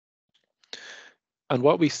 And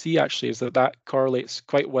what we see actually is that correlates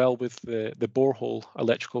quite well with the borehole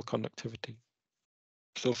electrical conductivity.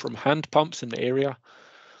 So from hand pumps in the area,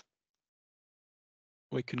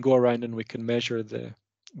 we can go around and we can measure the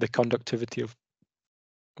conductivity of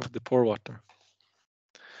the pore water.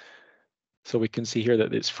 So we can see here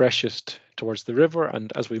that it's freshest towards the river,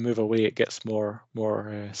 and as we move away, it gets more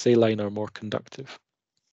saline or more conductive.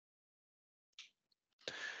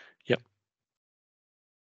 Yep.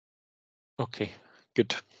 Okay,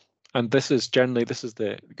 good. And this is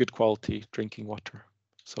the good quality drinking water.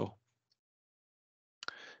 So,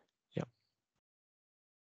 yeah.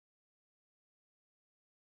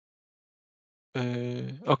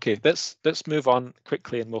 Okay, let's move on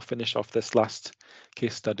quickly, and we'll finish off this last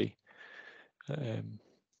case study.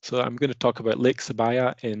 So I'm going to talk about Lake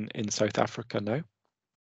Sabaya in South Africa now.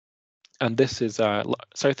 And this is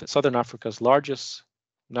Southern Africa's largest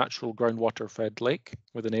natural groundwater fed lake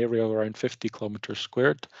with an area of around 50 kilometers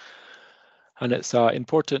squared. And it's an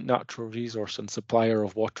important natural resource and supplier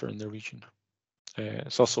of water in the region.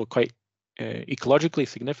 It's also quite ecologically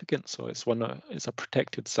significant, so it's a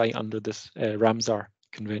protected site under this Ramsar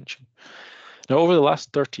Convention. Now, over the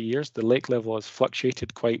last 30 years, the lake level has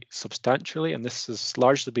fluctuated quite substantially, and this has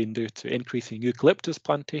largely been due to increasing eucalyptus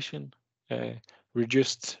plantation,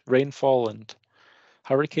 reduced rainfall and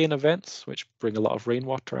hurricane events, which bring a lot of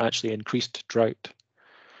rainwater, and actually increased drought.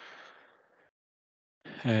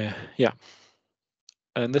 Yeah,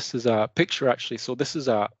 and this is a picture actually. So this is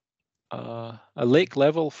a lake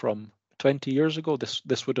level from 20 years ago.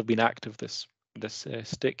 This would have been active. This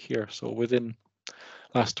stick here. So within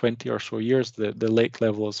last 20 or so years, the lake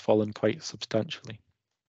level has fallen quite substantially.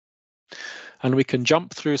 And we can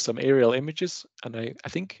jump through some aerial images. And I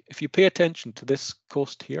think if you pay attention to this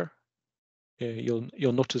coast here, you'll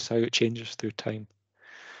notice how it changes through time.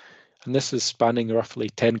 And this is spanning roughly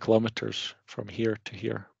 10 kilometers from here to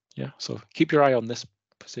here. Yeah, so keep your eye on this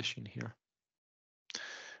position here.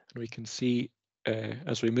 And we can see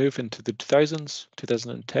as we move into the 2000s,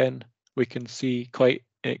 2010, we can see quite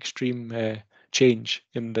an extreme change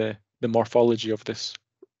in the morphology of this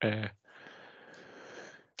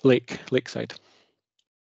lakeside.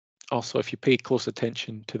 Also, if you pay close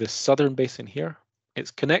attention to this southern basin here, it's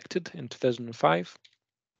connected in 2005,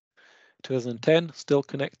 2010, still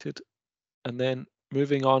connected, and then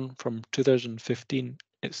moving on from 2015,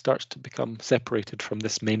 it starts to become separated from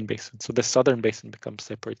this main basin. So the southern basin becomes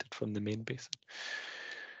separated from the main basin.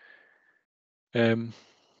 And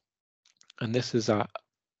this is a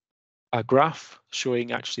graph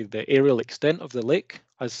showing actually the aerial extent of the lake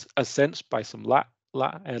as sensed by some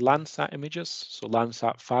Landsat images. So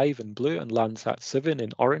Landsat 5 in blue and Landsat 7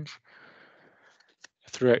 in orange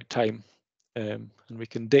throughout time. And we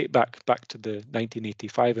can date back to the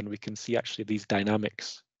 1985, and we can see actually these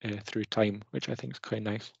dynamics through time, which I think is quite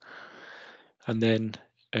nice. And then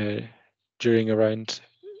during around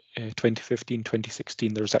 2015,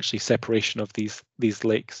 2016, there was actually separation of these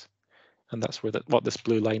lakes, and that's where what this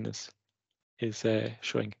blue line is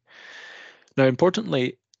showing. Now,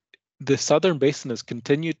 importantly, the southern basin has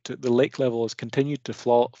continued to, the lake level has continued to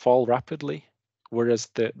fall rapidly, whereas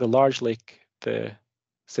the large lake,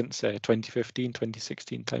 since 2015,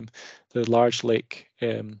 2016 time, the large lake,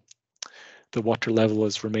 the water level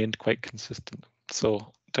has remained quite consistent.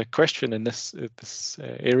 So the question in this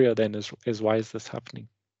area then is why is this happening?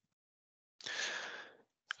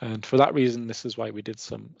 And for that reason, this is why we did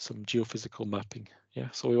some geophysical mapping. Yeah,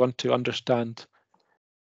 so we want to understand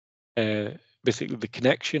basically the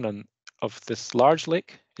connection of this large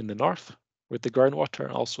lake in the north with the groundwater,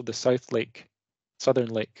 and also the southern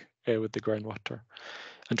lake with the groundwater,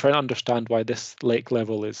 and try to understand why this lake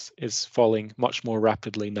level is falling much more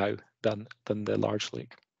rapidly now than the large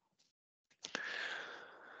lake.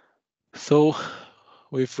 So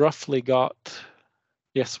we've roughly got,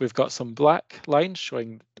 yes, we've got some black lines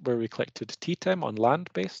showing where we collected TTEM on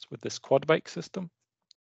land-based with this quad bike system.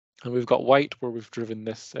 And we've got white where we've driven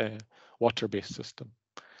this water-based system.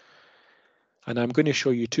 And I'm going to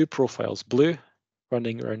show you two profiles, blue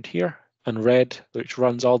running around here and red, which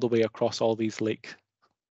runs all the way across all these lakes,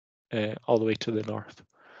 all the way to the north.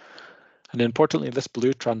 And importantly, this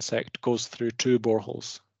blue transect goes through two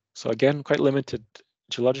boreholes. So again, quite limited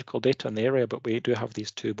geological data in the area, but we do have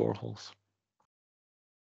these two boreholes.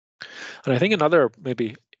 And I think another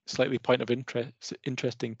maybe slightly point of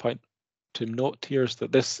interesting point to note here is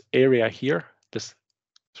that this area here, this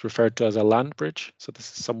is referred to as a land bridge. So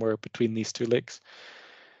this is somewhere between these two lakes.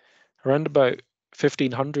 Around about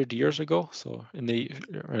 1500 years ago, so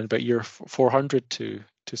around about year 400 to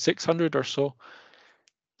 600 or so,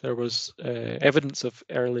 there was evidence of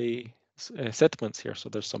early settlements here. So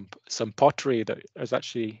there's some pottery that is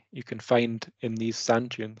actually you can find in these sand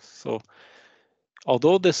dunes. So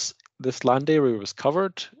although this land area was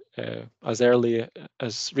covered as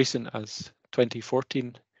recent as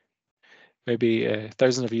 2014, maybe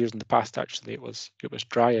thousands of years in the past, actually it was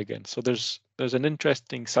dry again. So there's an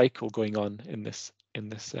interesting cycle going on in this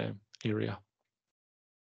area.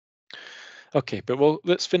 Okay, but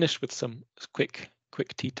let's finish with some quick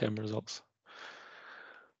TTEM results.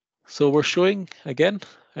 So we're showing again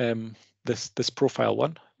this profile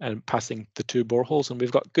one and passing the two boreholes, and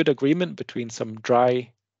we've got good agreement between some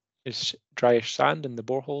dryish sand in the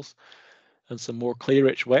boreholes and some more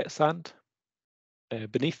clay-rich wet sand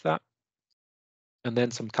beneath that, and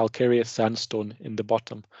then some calcareous sandstone in the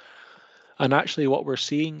bottom. And actually what we're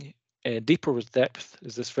seeing deeper with depth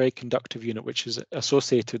is this very conductive unit, which is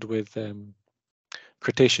associated with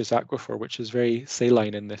Cretaceous aquifer, which is very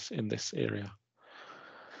saline in this area.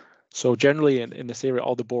 So generally in this area,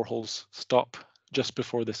 all the boreholes stop just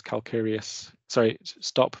before this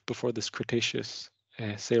stop before this Cretaceous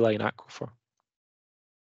saline aquifer.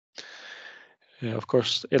 Of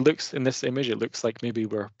course, it looks in this image, it looks like maybe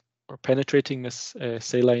we're penetrating this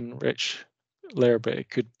saline-rich layer, but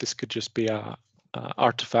this could just be a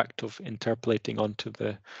artifact of interpolating onto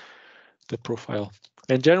the profile.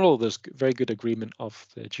 In general, there's very good agreement of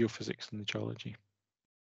the geophysics and the geology.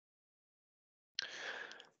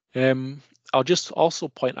 I'll just also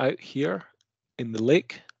point out here in the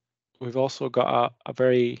lake, we've also got a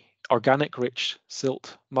very organic rich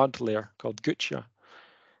silt mud layer called Guccia,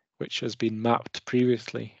 which has been mapped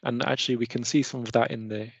previously. And actually we can see some of that in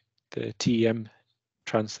the TEM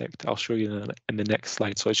transect. I'll show you in the next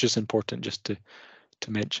slide. So it's just important just to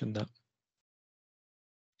mention that.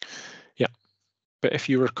 Yeah, but if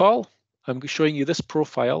you recall, I'm showing you this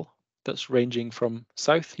profile that's ranging from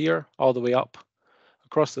south here all the way up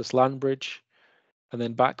across this land bridge and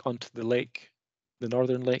then back onto the lake, the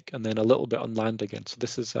northern lake, and then a little bit on land again. So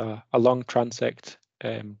this is a long transect,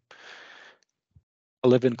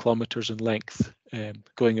 11 kilometers in length,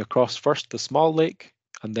 going across first the small lake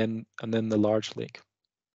and then the large lake.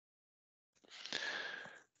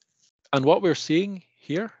 And what we're seeing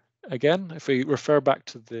here, again, if we refer back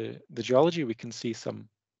to the geology, we can see some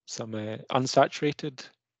unsaturated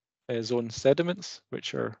zone sediments,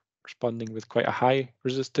 which are responding with quite a high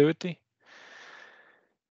resistivity.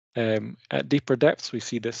 At deeper depths, we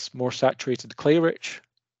see this more saturated clay-rich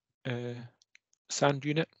sand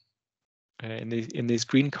unit in these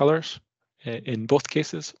green colors in both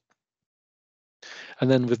cases. And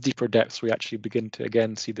then with deeper depths, we actually begin to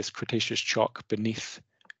again see this Cretaceous chalk beneath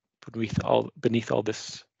all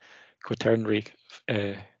this quaternary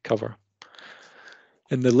cover.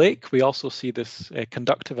 In the lake, we also see this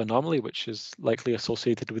conductive anomaly, which is likely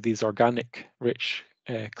associated with these organic rich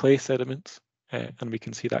clay sediments. And we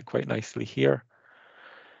can see that quite nicely here.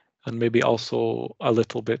 And maybe also a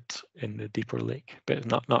little bit in the deeper lake, but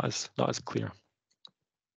not as clear.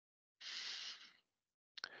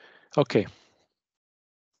 Okay.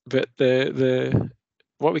 But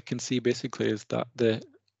what we can see basically is that the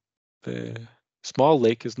small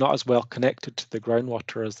lake is not as well connected to the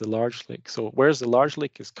groundwater as the large lake. So whereas the large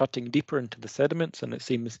lake is cutting deeper into the sediments, and it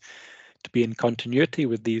seems to be in continuity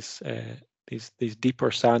with these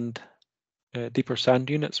deeper sand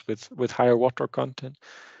units with higher water content,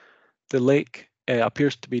 the lake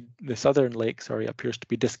appears to be appears to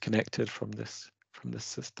be disconnected from this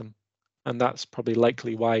system, and that's probably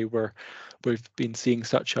likely why we've been seeing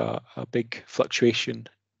such a big fluctuation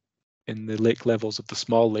in the lake levels of the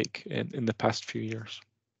small lake in the past few years.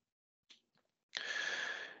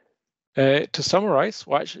 To summarize,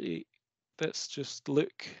 well, actually, let's just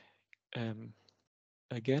look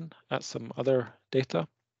again at some other data.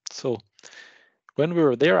 So when we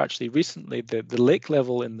were there actually recently, the lake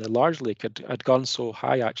level in the large lake had gone so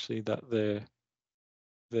high actually that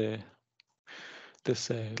this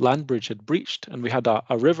land bridge had breached, and we had a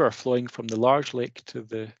river flowing from the large lake to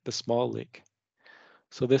the small lake.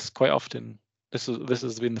 So this quite often, this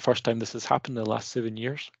has been the first time this has happened in the last 7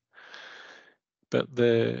 years. But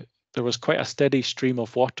there was quite a steady stream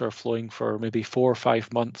of water flowing for maybe 4 or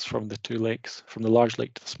 5 months from the two lakes, from the large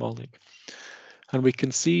lake to the small lake. And we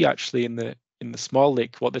can see actually in the small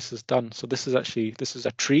lake what this has done. So this is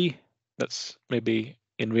a tree that's maybe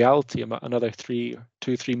in reality another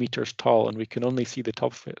 2-3 meters tall, and we can only see the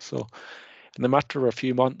top of it. So in the matter of a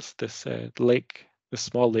few months, this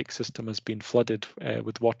small lake system has been flooded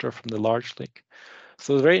with water from the large lake.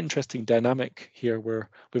 So there's a very interesting dynamic here where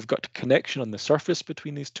we've got a connection on the surface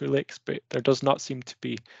between these two lakes, but there does not seem to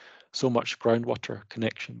be so much groundwater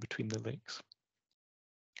connection between the lakes.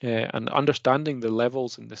 And understanding the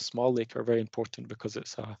levels in this small lake are very important because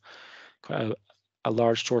it's quite a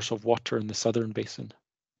large source of water in the southern basin.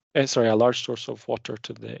 Sorry, a large source of water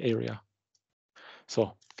to the area.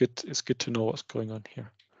 So it's good to know what's going on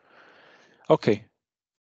here. Okay,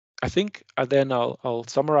 I think then I'll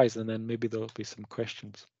summarize, and then maybe there'll be some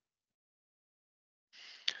questions.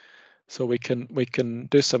 So we can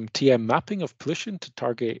do some TM mapping of pollution to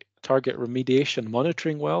target remediation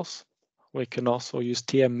monitoring wells. We can also use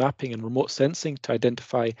TM mapping and remote sensing to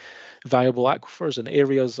identify viable aquifers and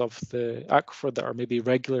areas of the aquifer that are maybe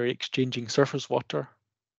regularly exchanging surface water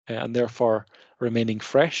and therefore remaining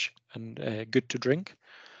fresh and good to drink.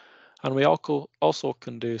 And we also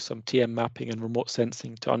can do some TM mapping and remote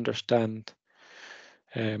sensing to understand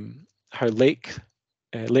how lakes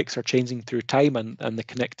are changing through time and the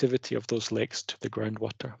connectivity of those lakes to the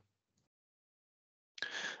groundwater.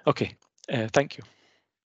 Okay, thank you.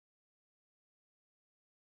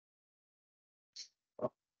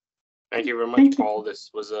 Thank you very much, Paul.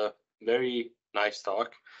 This was a very nice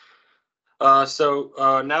talk. So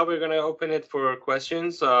now we're going to open it for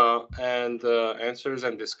questions and answers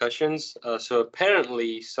and discussions. So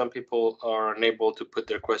apparently some people are unable to put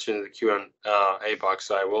their question in the Q&A box.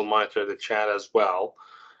 So I will monitor the chat as well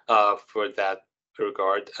for that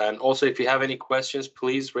regard. And also, if you have any questions,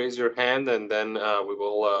 please raise your hand, and then we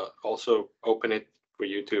will also open it for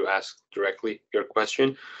you to ask directly your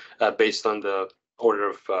question based on the order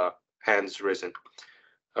of hands risen.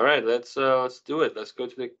 All right, let's do it. Let's go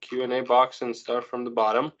to the Q&A box and start from the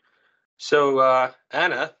bottom. So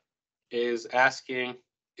Anna is asking,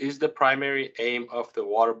 is the primary aim of the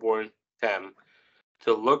waterborne TEM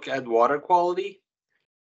to look at water quality,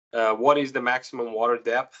 what is the maximum water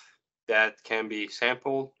depth that can be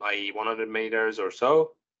sampled, i.e. 100 meters or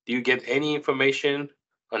so? Do you get any information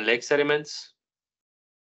on lake sediments?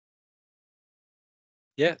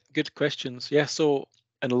 Yeah, good questions. Yeah, so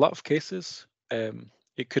in a lot of cases,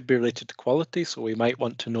 it could be related to quality. So we might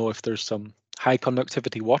want to know if there's some high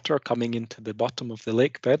conductivity water coming into the bottom of the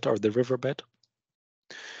lake bed or the river bed.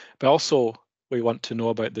 But also we want to know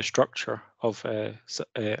about the structure of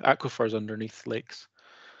aquifers underneath lakes.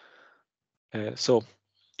 So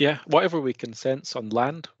yeah, whatever we can sense on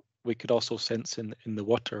land, we could also sense in the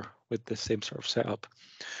water with the same sort of setup.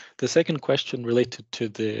 The second question related to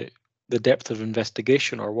the depth of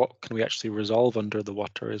investigation, or what can we actually resolve under the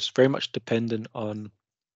water, is very much dependent on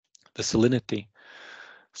the salinity.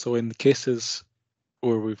 So in the cases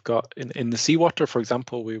where we've got in the seawater, for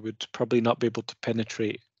example, we would probably not be able to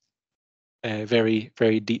penetrate very,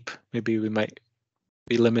 very deep. Maybe we might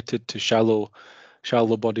be limited to shallow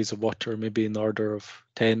bodies of water, maybe in the order of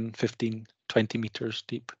 10, 15, 20 meters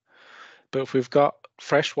deep. But if we've got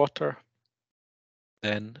fresh water,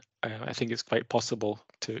 then I think it's quite possible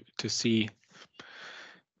to see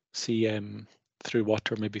through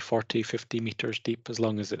water maybe 40, 50 meters deep, as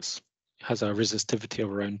long as it has a resistivity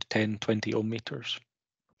of around 10, 20 ohm meters.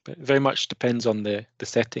 But it very much depends on the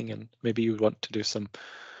setting, and maybe you would want to do some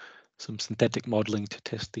synthetic modeling to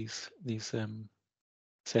test these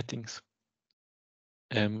settings.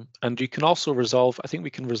 And you can also resolve, I think we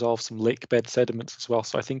can resolve some lake bed sediments as well.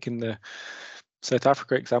 So I think in the South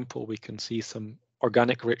Africa example, we can see some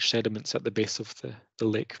organic rich sediments at the base of the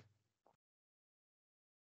lake.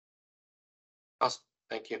 Awesome,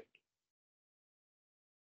 thank you.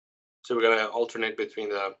 So we're gonna alternate between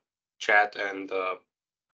the chat and the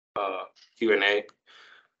Q&A.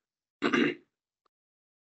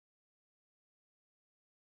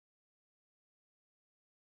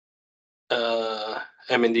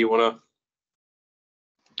 Emin, do you want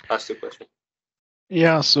to ask the question?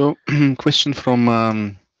 Yeah, so question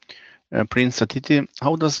from Prince Satiti.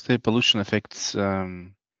 How does the pollution affect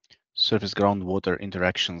surface groundwater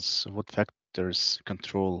interactions? What factors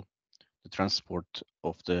control the transport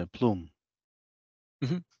of the plume?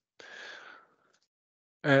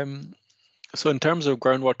 So in terms of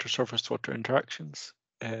groundwater surface water interactions,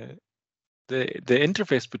 the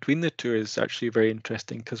interface between the two is actually very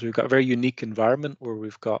interesting, because we've got a very unique environment where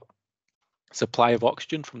we've got supply of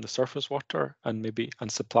oxygen from the surface water and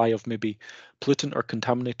supply of maybe pollutant or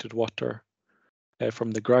contaminated water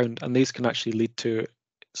from the ground, and these can actually lead to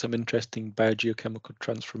some interesting biogeochemical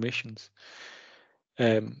transformations.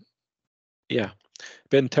 Yeah,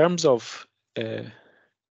 but in terms of the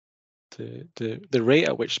rate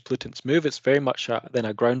at which pollutants move, it's very much then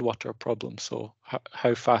a groundwater problem. So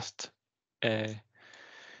how fast,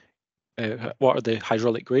 what are the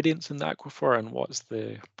hydraulic gradients in the aquifer, and what's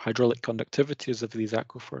the hydraulic conductivities of these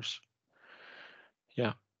aquifers?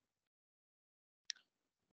 Yeah.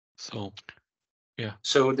 So, yeah.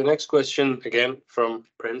 So the next question, again from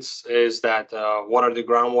Prince, is that what are the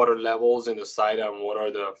groundwater levels in the site and what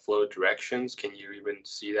are the flow directions? Can you even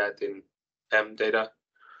see that in M data?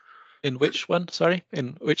 In which one? Sorry,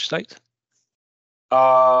 in which site?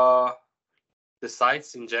 The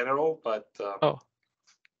sites in general, but oh,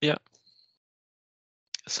 yeah.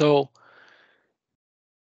 So,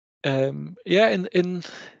 yeah,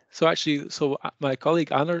 so my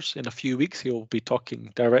colleague Anders, in a few weeks, he'll be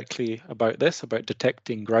talking directly about this, about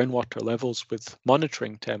detecting groundwater levels with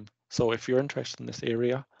monitoring TEM. So if you're interested in this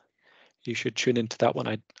area, you should tune into that one.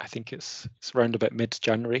 I think it's around about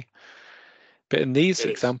mid-January. But in these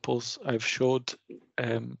examples I've showed,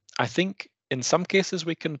 I think in some cases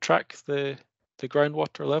we can track the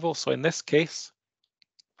groundwater level. So in this case,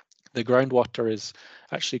 the groundwater is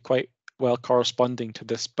actually quite well corresponding to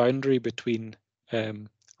this boundary between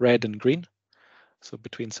red and green. So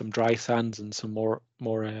between some dry sands and some more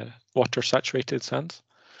water saturated sands.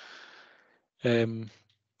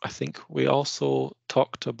 I think we also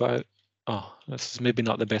talked about, this is maybe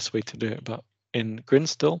not the best way to do it, but in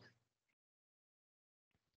Grinstill,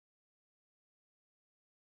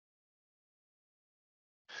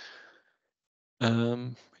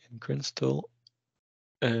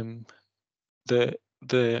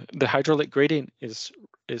 the hydraulic gradient is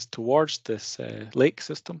towards this lake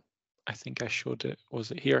system. I think I showed it. Was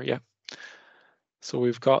it here? Yeah. So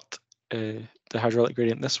we've got the hydraulic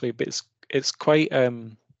gradient this way, but it's quite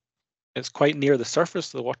near the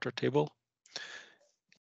surface of the water table.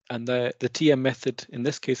 And the TM method in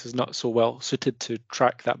this case is not so well suited to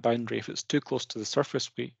track that boundary. If it's too close to the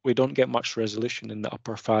surface, we don't get much resolution in the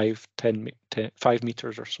upper 5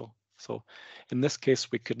 meters or so. So in this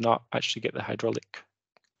case, we could not actually get the hydraulic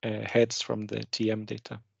heads from the TM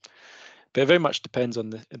data. But it very much depends on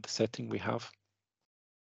the setting we have.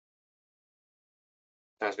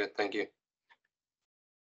 Sounds good. Thank you.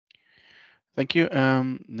 Thank you.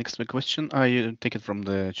 Next question. I take it from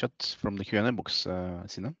the chat, from the Q&A box,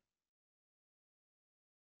 Sina.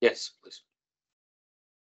 Yes, please.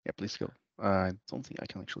 Yeah, please go. I don't think I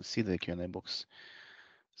can actually see the Q&A box.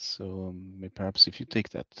 So perhaps if you take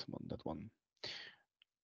that one.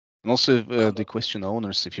 And also the question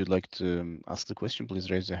owners, if you'd like to ask the question,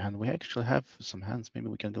 please raise your hand. We actually have some hands. Maybe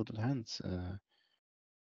we can go to the hands.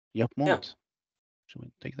 Yep, Mont. Yeah. Should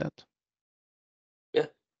we take that? Yeah.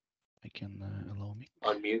 I can allow me.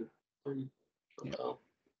 Unmute. Yeah. Oh.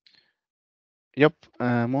 Yep,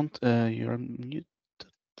 Mont, you're muted.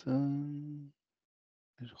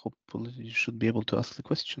 Hopefully you should be able to ask the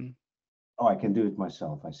question. Oh, I can do it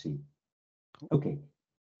myself, I see. Okay.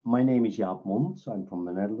 My name is Jaap Mont. I'm from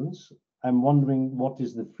the Netherlands. I'm wondering, what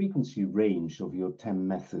is the frequency range of your TEM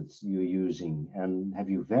methods you're using, and have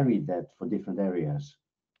you varied that for different areas?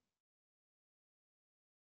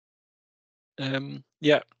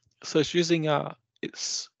 Yeah, so it's using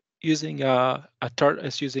it's a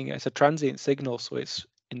transient signal, so it's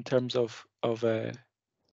in terms of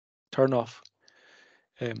turn off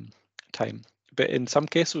time. But in some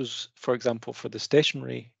cases, for example, for the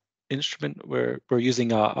stationary instrument, we're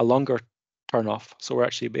using a longer turn off, so we're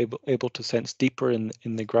actually able to sense deeper in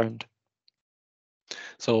the ground.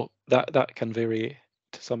 So that can vary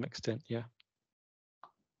to some extent, yeah.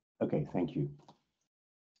 Okay, thank you.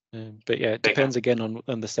 But yeah, it depends again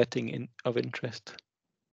on the setting of interest.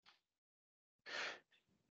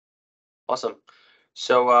 Awesome.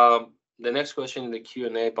 So the next question in the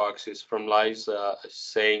Q&A box is from Liza,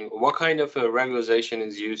 saying, what kind of regularization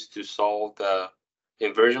is used to solve the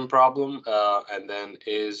inversion problem? And then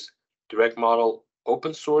is direct model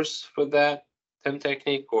open source for that TEM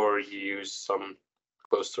technique, or you use some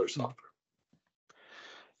closed source software?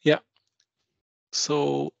 Yeah.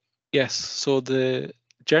 So yes, so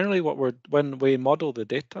generally when we model the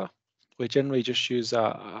data, we generally just use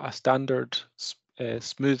a standard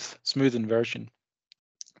smooth inversion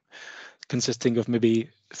consisting of maybe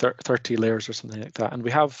 30 layers or something like that. And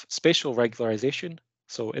we have spatial regularization,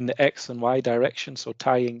 so in the X and Y direction, so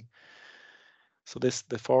tying. So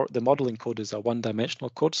the modeling code is a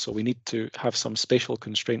one-dimensional code, so we need to have some spatial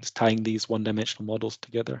constraints tying these one-dimensional models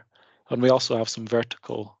together. And we also have some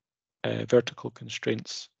vertical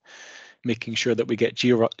constraints, making sure that we get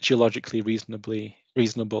geologically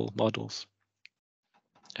reasonable models.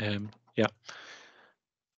 Yeah.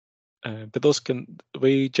 But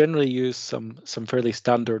we generally use some fairly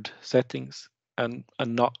standard settings and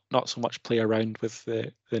not so much play around with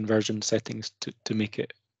the inversion settings to make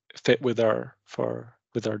it fit with our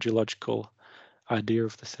geological idea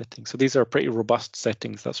of the setting. So these are pretty robust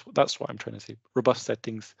settings. That's what I'm trying to say. Robust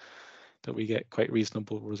settings that we get quite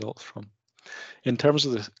reasonable results from. In terms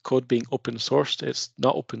of the code being open sourced, it's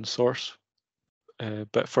not open source,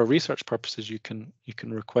 but for research purposes, you can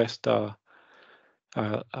request a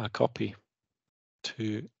copy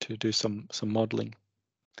to do some modeling.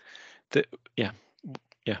 Yeah,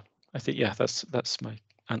 I think that's my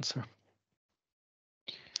answer.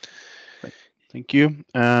 Thank you.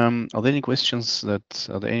 Are there any questions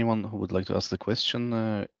are there anyone who would like to ask the question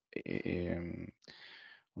on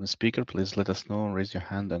the speaker? Please let us know, raise your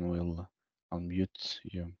hand and we'll unmute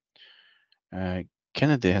you.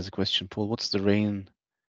 Kennedy has a question. Paul, what's the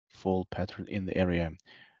rainfall pattern in the area?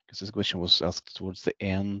 Because this question was asked towards the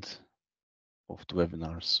end of the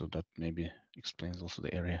webinar, so that maybe explains also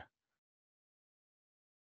the area.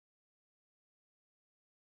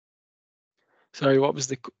 Sorry, what was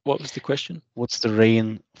the question? What's the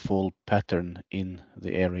rainfall pattern in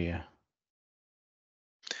the area?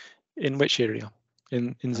 In which area?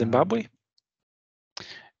 In Zimbabwe?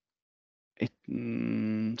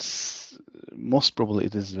 Most probably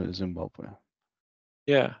it is Zimbabwe.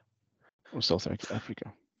 Yeah. Or South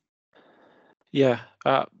Africa. Yeah,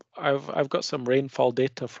 I've got some rainfall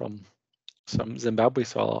data from some Zimbabwe,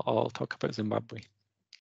 so I'll talk about Zimbabwe.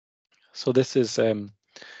 So this is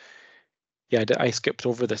yeah, I skipped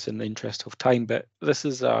over this in the interest of time, but this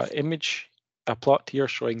is a plot here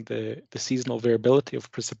showing the seasonal variability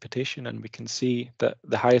of precipitation, and we can see that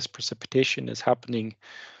the highest precipitation is happening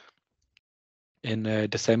in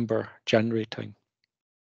December, January time,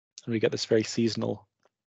 and we get this very seasonal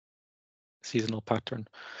pattern.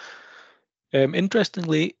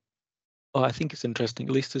 Interestingly, well, I think it's interesting,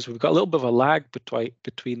 at least, is we've got a little bit of a lag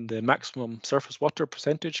between the maximum surface water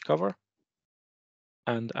percentage cover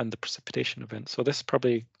and the precipitation event. So this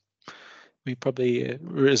probably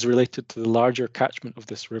is related to the larger catchment of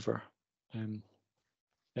this river.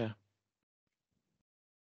 Yeah.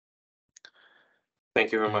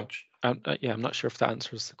 Thank you very much. Yeah, I'm not sure if that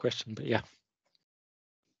answers the question, but yeah.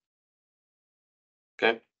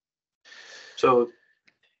 Okay. So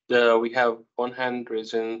we have one hand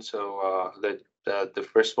risen. So the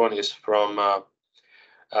first one is from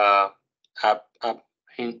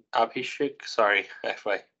Abhishek. Sorry if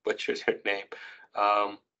I butchered your name.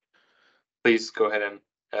 Please go ahead and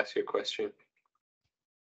ask your question. You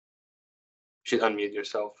should unmute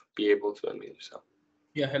yourself. Be able to unmute yourself.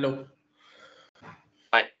 Yeah, hello.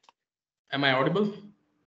 Hi. Am I audible?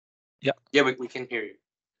 Yeah. Yeah, we can hear you.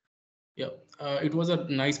 Yeah, it was a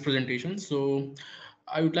nice presentation. So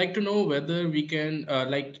I would like to know whether we can,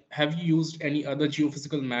 have you used any other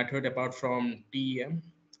geophysical method apart from TEM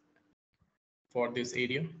for this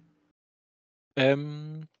area?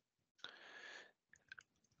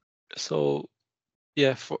 So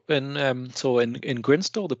yeah, in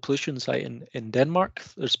Grinstall, the pollution site in Denmark,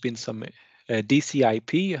 there's been some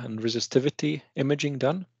DCIP and resistivity imaging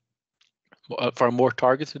done for a more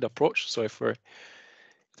targeted approach. So I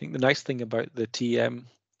think the nice thing about the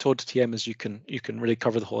TOD TM is you can really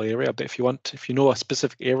cover the whole area. But if you know a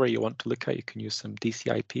specific area you want to look at, you can use some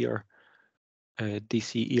DCIP or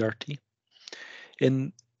DCERT.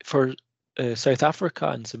 For South Africa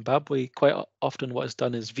and Zimbabwe, quite often what is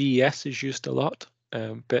done is VES is used a lot,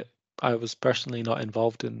 but I was personally not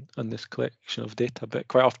involved in this collection of data, but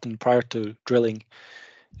quite often prior to drilling,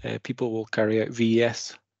 people will carry out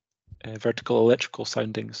VES, vertical electrical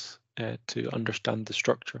soundings, to understand the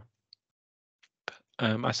structure.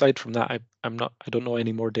 Aside from that, I don't know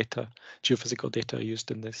any more geophysical data used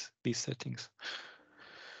in these settings.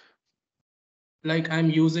 Like I'm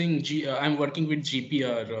working with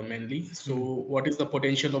GPR mainly. So what is the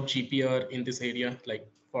potential of GPR in this area, like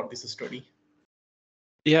for this study?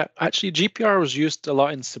 Yeah, actually GPR was used a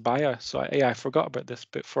lot in Sibaya. So I forgot about this,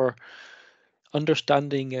 but for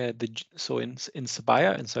understanding in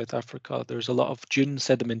Sibaya in South Africa, there's a lot of dune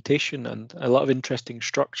sedimentation and a lot of interesting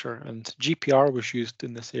structure, and GPR was used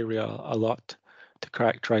in this area a lot to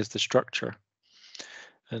characterize the structure.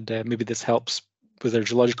 And maybe this helps with our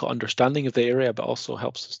geological understanding of the area, but also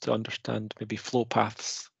helps us to understand maybe flow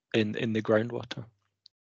paths in the groundwater.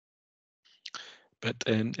 But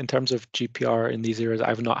in terms of GPR in these areas,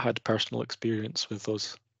 I've not had personal experience with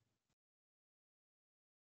those.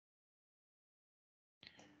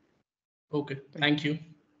 Okay, thank you.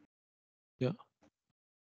 Yeah.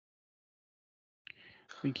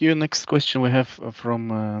 Thank you. Next question we have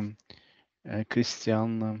from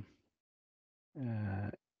Christian.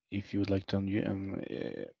 If you would like to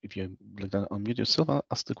unmute, if you would like to unmute yourself,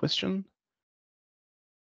 ask the question.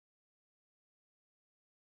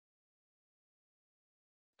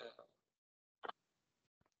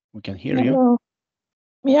 We can hear you.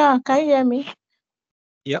 Yeah, can you hear me?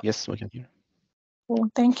 Yeah. Yes, we can hear. Oh,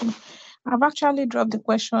 thank you. I've actually dropped the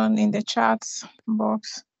question in the chat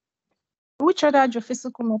box. Which other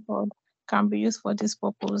geophysical method can be used for this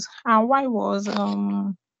purpose, and why was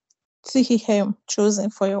TEM chosen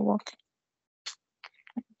for your work?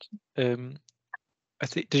 I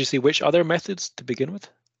think, did you say which other methods to begin with?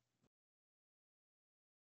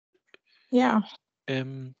 Yeah.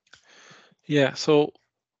 Yeah, so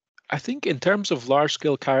I think in terms of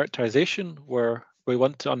large-scale characterization, where we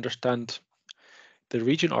want to understand the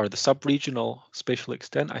region or the sub-regional spatial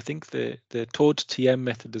extent, I think the TOD TM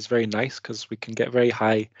method is very nice because we can get very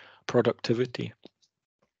high productivity.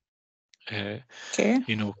 Okay.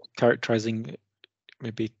 You know, characterizing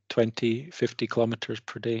maybe 20, 50 kilometers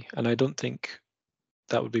per day, and I don't think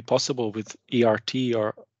that would be possible with ERT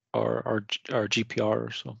or GPR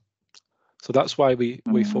or so. So that's why we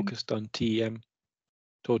focused on TEM,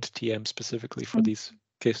 TOD TM specifically for these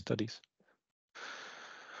case studies.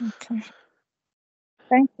 Okay.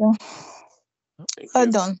 Thank you. Well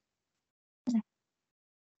done.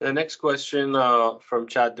 The next question from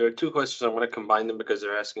Chad, there are two questions. I'm going to combine them because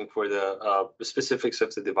they're asking for the specifics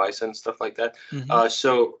of the device and stuff like that.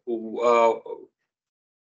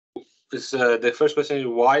 The first question is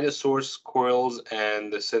why the source coils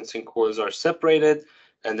and the sensing coils are separated,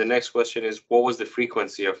 and the next question is what was the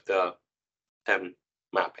frequency of the TEM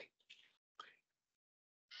mapping?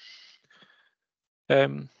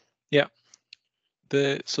 Yeah.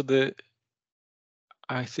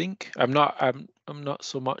 I think I'm not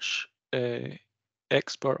so much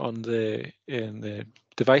expert on the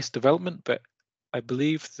device development, but I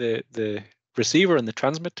believe the receiver and the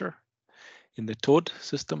transmitter in the TOD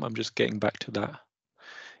system, I'm just getting back to that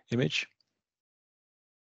image.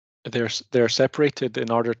 They're separated in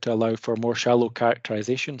order to allow for more shallow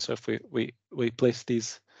characterization. So if we place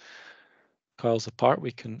these coils apart,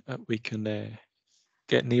 we can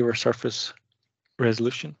get nearer surface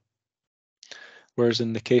resolution. Whereas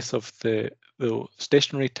in the case of the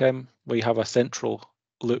stationary TEM, we have a central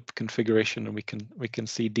loop configuration, and we can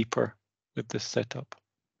see deeper with this setup.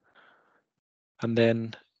 And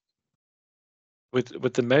then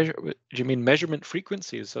with the measure, do you mean measurement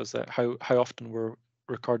frequencies? As that how often we're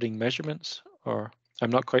recording measurements? Or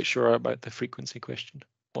I'm not quite sure about the frequency question,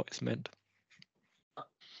 what is meant.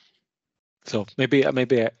 So maybe yeah,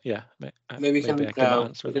 maybe I can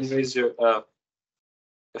answer you can this. raise your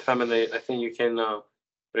if I'm in I think you can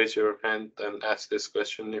raise your hand and ask this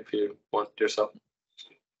question if you want yourself.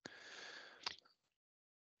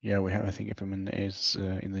 Yeah, we have. I think Epiman is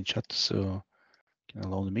in the chat, so can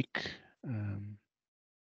allow the mic.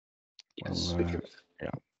 Yes, Yeah.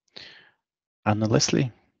 Anna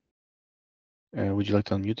Leslie, would you like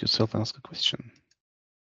to unmute yourself and ask a question?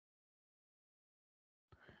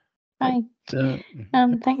 Hi.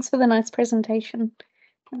 Thanks for the nice presentation.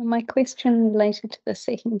 My question related to the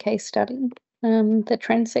second case study. The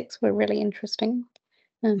transects were really interesting,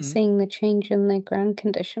 seeing the change in the ground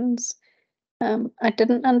conditions. I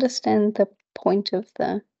didn't understand the point of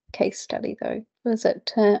the case study though. Was it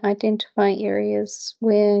to identify areas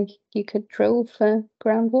where you could drill for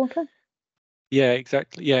groundwater? Yeah,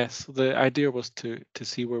 exactly. Yes, the idea was to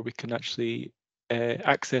see where we can actually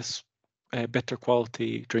access better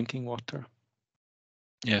quality drinking water.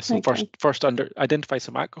 Yeah, so Okay. first identify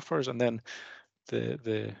some aquifers, and then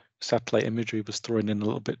the satellite imagery was thrown in a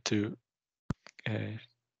little bit to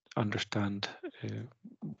understand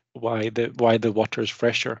why the water is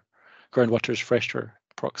fresher, groundwater is fresher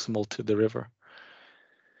proximal to the river.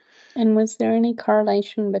 And was there any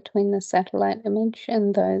correlation between the satellite image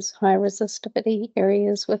and those high resistivity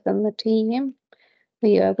areas within the TEM? Were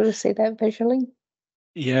you able to see that visually?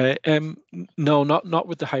 Yeah, no, not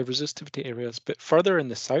with the high resistivity areas, but further in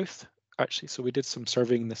the south, actually. So we did some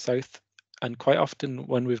surveying in the south, and quite often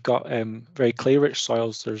when we've got very clay-rich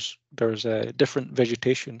soils, there's a different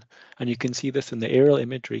vegetation, and you can see this in the aerial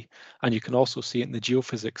imagery, and you can also see it in the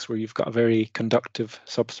geophysics where you've got a very conductive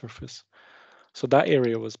subsurface. So that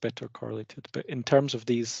area was better correlated. But in terms of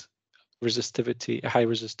these resistivity, high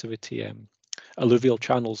resistivity alluvial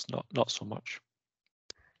channels, not so much.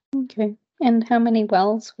 Okay. And how many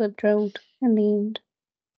wells were drilled in the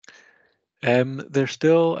end? They're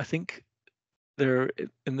still, I think, they're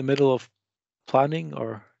in the middle of planning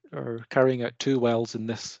or carrying out 2 wells in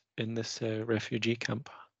this refugee camp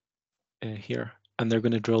here, and they're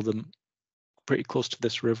going to drill them pretty close to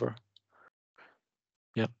this river.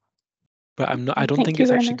 Yeah, but I don't think it's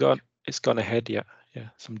actually gone ahead yet. Yeah,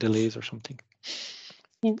 some delays or something.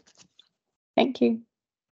 Yeah. Thank you.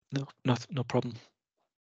 No problem.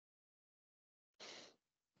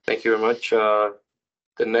 Thank you very much.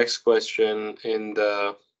 The next question in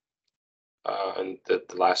the and the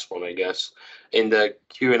last one, I guess, in the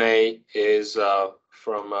Q&A is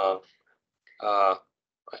from I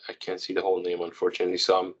can't see the whole name, unfortunately,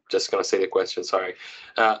 so I'm just gonna say the question. Sorry.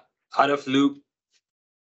 Out of loop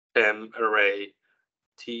array,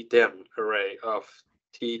 TDEM array of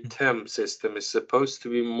TTEM system is supposed to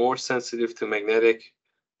be more sensitive to magnetic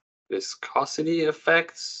viscosity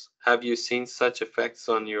effects. Have you seen such effects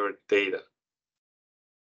on your data?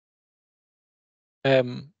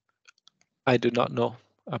 I do not know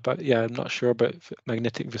about. Yeah, I'm not sure about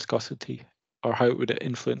magnetic viscosity or how it would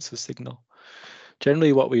influence the signal.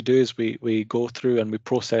 Generally, what we do is we go through and we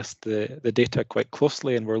process the data quite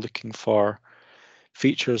closely, and we're looking for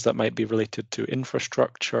features that might be related to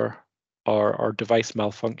infrastructure or device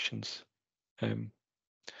malfunctions.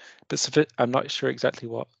 But I'm not sure exactly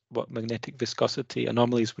what magnetic viscosity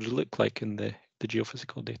anomalies would look like in the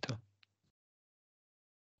geophysical data.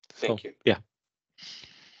 Thank you. Yeah.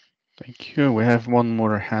 Thank you. We have one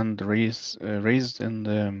more hand raised in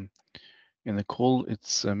the call.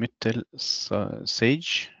 It's Mittel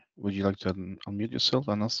Sage. Would you like to unmute yourself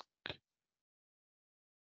and ask?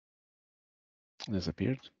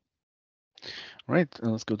 Disappeared. All right,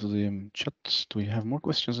 let's go to the chat. Do we have more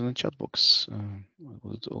questions in the chat box?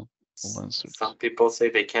 Was it all answered? Some people say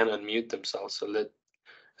they can't unmute themselves,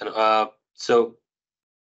 so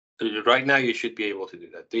right now you should be able to do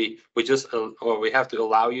that. We have to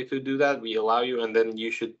allow you to do that. We allow you, and then you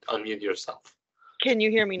should unmute yourself. Can you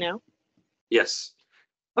hear me now? Yes.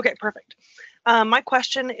 Okay, perfect. My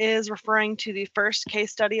question is referring to the first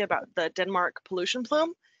case study about the Denmark pollution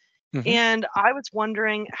plume. Mm-hmm. And I was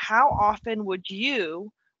wondering, how often would you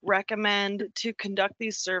recommend to conduct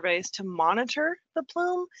these surveys to monitor the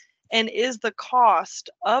plume? And is the cost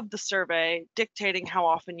of the survey dictating how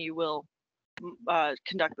often you will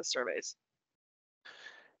conduct the surveys?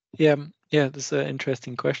 Yeah, that's an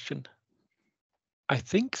interesting question. I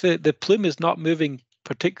think the plume is not moving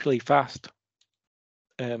particularly fast.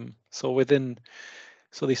 So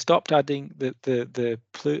they stopped adding the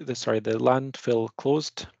landfill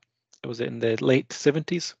closed. It was in the late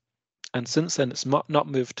 70s, and since then it's not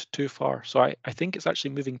moved too far. So I think it's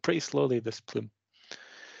actually moving pretty slowly, this plume.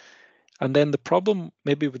 And then the problem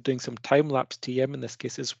maybe with doing some time-lapse TM in this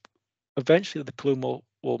case is eventually the plume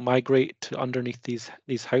will migrate to underneath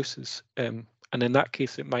these houses, and in that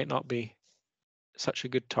case it might not be such a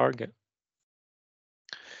good target.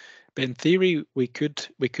 But in theory we could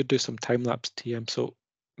do some time-lapse TM. So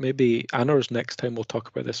maybe Anders next time we'll talk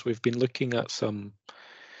about this. We've been looking at some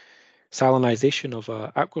salinization of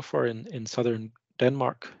an aquifer in southern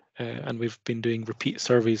Denmark, and we've been doing repeat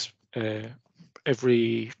surveys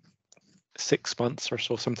every 6 months or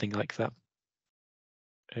so, something like that.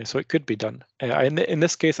 So it could be done. In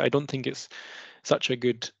this case, I don't think it's such a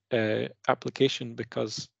good application,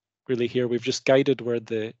 because really here we've just guided where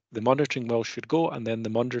the monitoring wells should go, and then the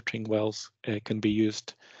monitoring wells can be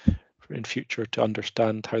used in future to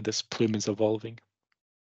understand how this plume is evolving.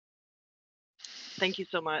 Thank you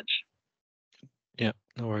so much. Yeah,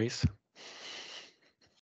 no worries.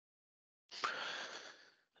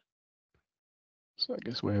 So I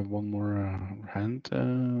guess we have one more hand,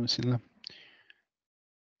 Silla.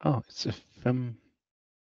 Oh, it's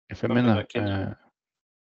Femina.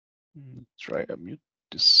 Try a mute,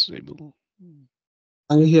 disable.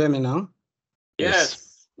 Can you hear me now?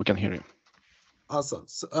 Yes. We can hear you. Awesome.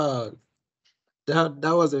 So, that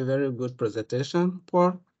was a very good presentation,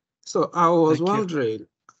 Paul. So I was wondering,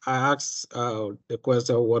 I asked the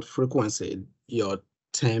question what frequency your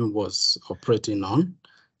TEM was operating on.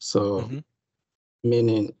 So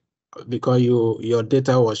meaning because your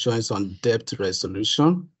data was showing some depth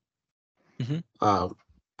resolution.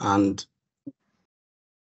 And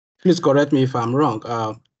please correct me if I'm wrong.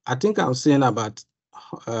 I think I'm seeing about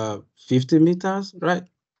 50 meters, right?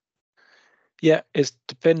 Yeah, it's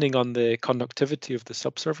depending on the conductivity of the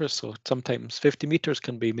subsurface. So sometimes 50 meters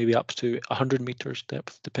can be maybe up to 100 meters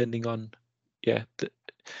depth, depending on,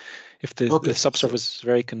 if the subsurface is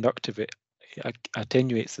very conductive, it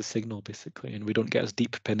attenuates the signal basically, and we don't get as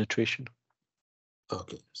deep penetration.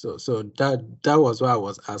 Okay, so that was why I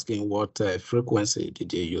was asking what frequency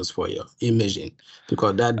did you use for your imaging,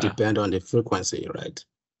 because that depends on the frequency, right?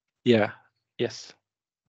 Yeah. Yes.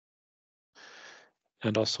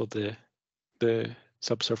 And also the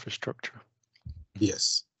subsurface structure.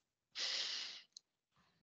 Yes.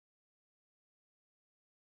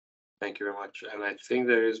 Thank you very much. And I think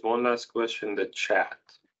there is one last question in the chat.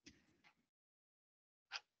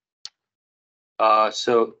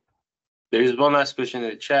 So there is one last question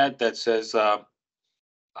in the chat that says,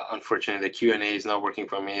 unfortunately, the Q&A is not working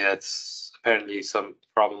for me. That's apparently some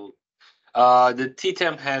problem. The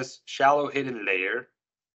TTEM has shallow hidden layer.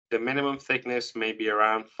 The minimum thickness may be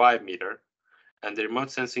around 5 meters, and the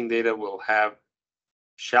remote sensing data will have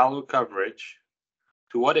shallow coverage.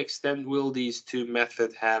 To what extent will these two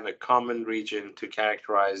methods have a common region to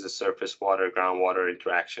characterize the surface water groundwater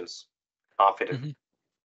interactions? Confident.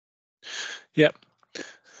 Yeah.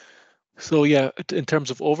 So yeah, in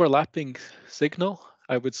terms of overlapping signal,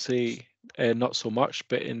 I would say not so much,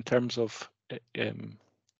 but in terms of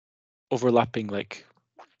overlapping like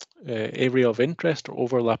area of interest or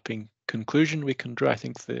overlapping conclusion we can draw, I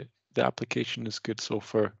think the application is good. So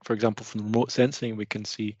for example, from remote sensing, we can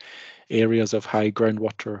see areas of high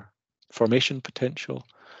groundwater formation potential.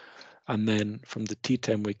 And then from the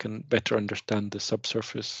TTEM, we can better understand the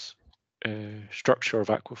subsurface structure of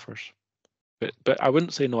aquifers. But I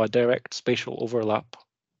wouldn't say a direct spatial overlap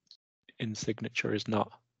in signature is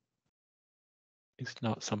not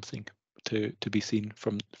something to be seen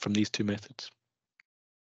from these two methods.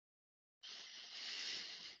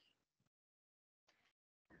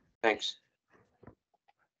 Thanks.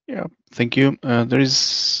 Yeah, thank you. There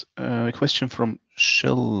is a question from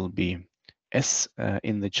Shelby S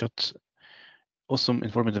in the chat. Awesome,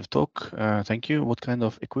 informative talk. Thank you. What kind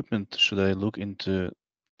of equipment should I look into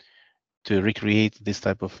to recreate this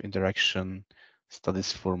type of interaction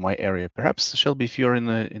studies for my area? Perhaps, Shelby, if you're in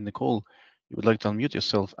the call, you would like to unmute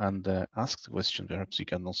yourself and ask the question. Perhaps you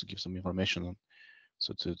can also give some information on,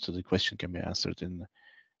 so the question can be answered in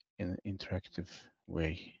an interactive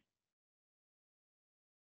way.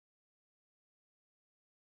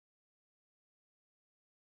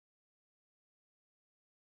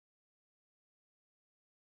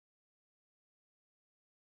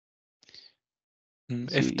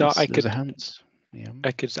 If not, I could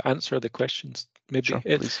answer the questions. Maybe sure,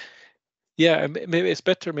 please. Yeah, maybe it's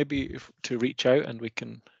better to reach out, and we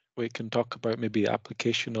can talk about maybe the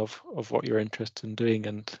application of what you're interested in doing,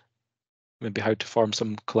 and maybe how to form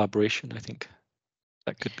some collaboration. I think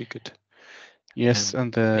that could be good. Yes,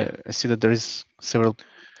 and yeah. I see that there is several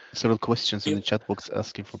questions in the chat box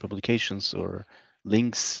asking for publications or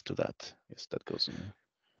links to that. Yes, that goes in.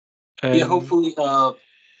 Yeah, hopefully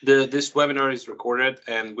this webinar is recorded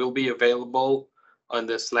and will be available on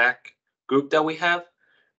the Slack group that we have.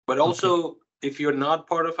 But also, if you're not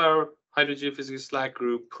part of our Hydrogeophysics Slack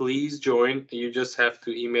group, please join. You just have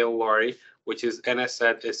to email Laurie, which is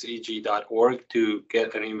ns@seg.org, to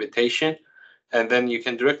get an invitation. And then you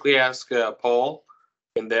can directly ask Paul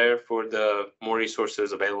in there for the more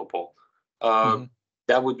resources available.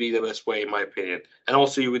 That would be the best way, in my opinion. And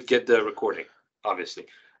also, you would get the recording, obviously.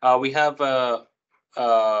 We have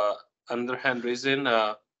another hand risen,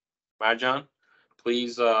 Marjan.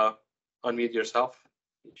 Please unmute yourself.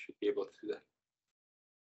 You should be able to do that.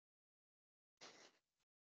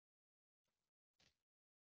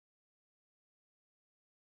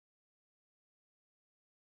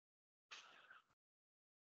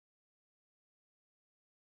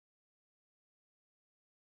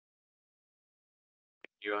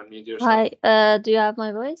 You unmute yourself. Hi, do you have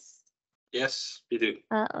my voice? Yes, we do.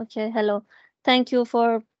 Okay, hello. Thank you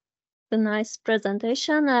for the nice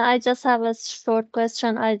presentation. I just have a short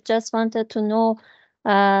question. I just wanted to know,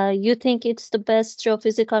 you think it's the best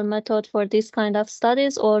geophysical method for this kind of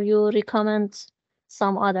studies, or you recommend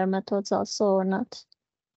some other methods also or not?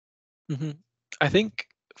 I think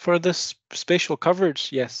for this spatial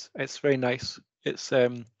coverage, yes, it's very nice. It's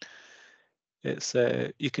you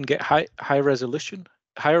can get higher resolution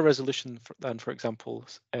than, for example,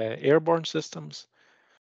 airborne systems.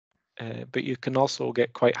 But you can also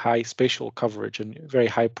get quite high spatial coverage and very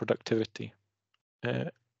high productivity.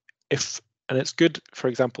 And it's good, for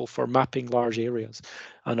example, for mapping large areas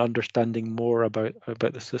and understanding more about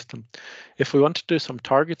the system. If we want to do some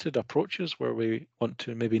targeted approaches where we want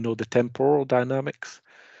to maybe know the temporal dynamics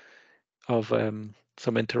of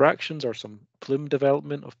some interactions or some plume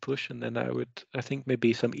development of pollution, then I think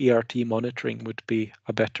maybe some ERT monitoring would be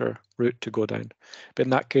a better route to go down. But in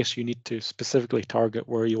that case, you need to specifically target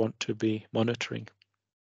where you want to be monitoring.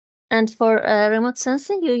 And for remote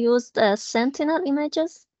sensing, you used Sentinel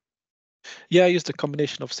images? Yeah, I used a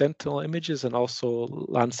combination of Sentinel images and also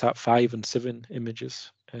Landsat 5 and 7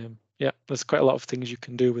 images. Yeah, there's quite a lot of things you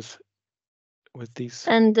can do with these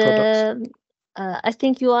products. I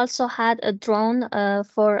think you also had a drone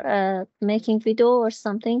for making video or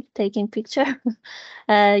something, taking picture.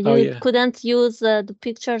 You couldn't use the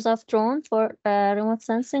pictures of drone for remote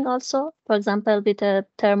sensing also, for example, with a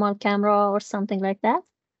thermal camera or something like that?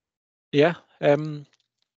 Yeah,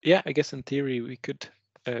 yeah, I guess in theory we could.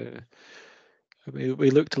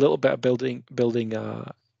 We looked a little bit at building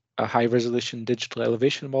a high resolution digital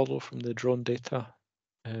elevation model from the drone data.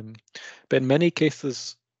 But in many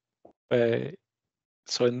cases,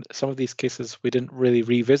 so in some of these cases, we didn't really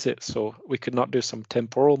revisit, so we could not do some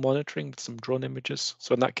temporal monitoring with some drone images.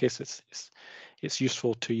 So in that case, it's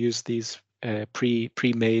useful to use these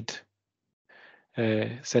pre-made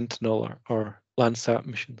Sentinel or Landsat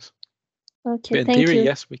missions. Okay, but in thank theory, you.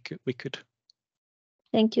 yes, we could.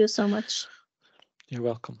 Thank you so much. You're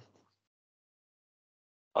welcome.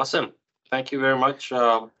 Awesome. Thank you very much.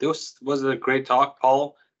 This was a great talk,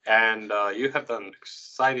 Paul, and you have done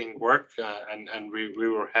exciting work, and we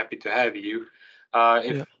were happy to have you.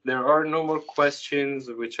 If there are no more questions,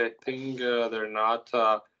 which I think they're not,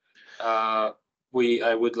 I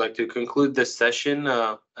would like to conclude this session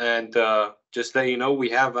and just let you know we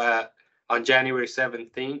have on January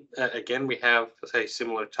 17th, again, we have a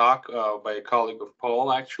similar talk by a colleague of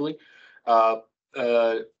Paul, actually.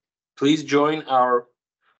 Please join our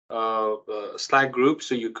Slack group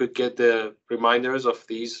so you could get the reminders of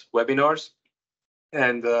these webinars.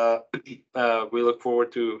 And we look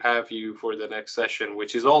forward to have you for the next session,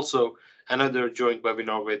 which is also another joint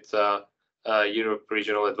webinar with Europe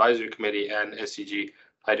Regional Advisory Committee and SCG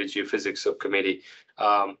Hydrogeophysics Subcommittee.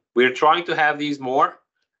 We're trying to have these more,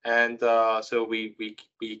 and so we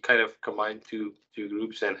kind of combine two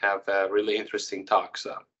groups and have really interesting talks.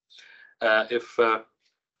 If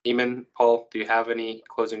Eamon, Paul, do you have any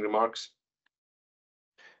closing remarks?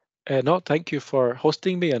 No, thank you for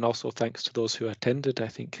hosting me, and also thanks to those who attended. I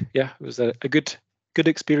think, yeah, it was a good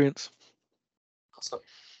experience. Awesome.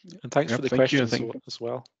 And thanks for the questions as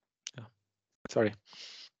well. Yeah. Sorry.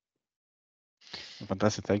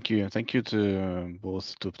 Fantastic. Thank you. And thank you to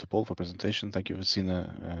both to Paul for presentation. Thank you, Vesina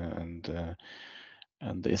and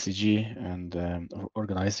the SCG and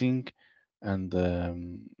organizing and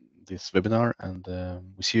this webinar. And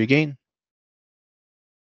we see you again.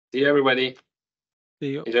 See you, everybody.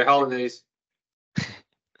 See you. Enjoy holidays.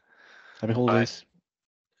 Happy holidays.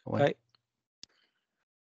 Bye. Bye.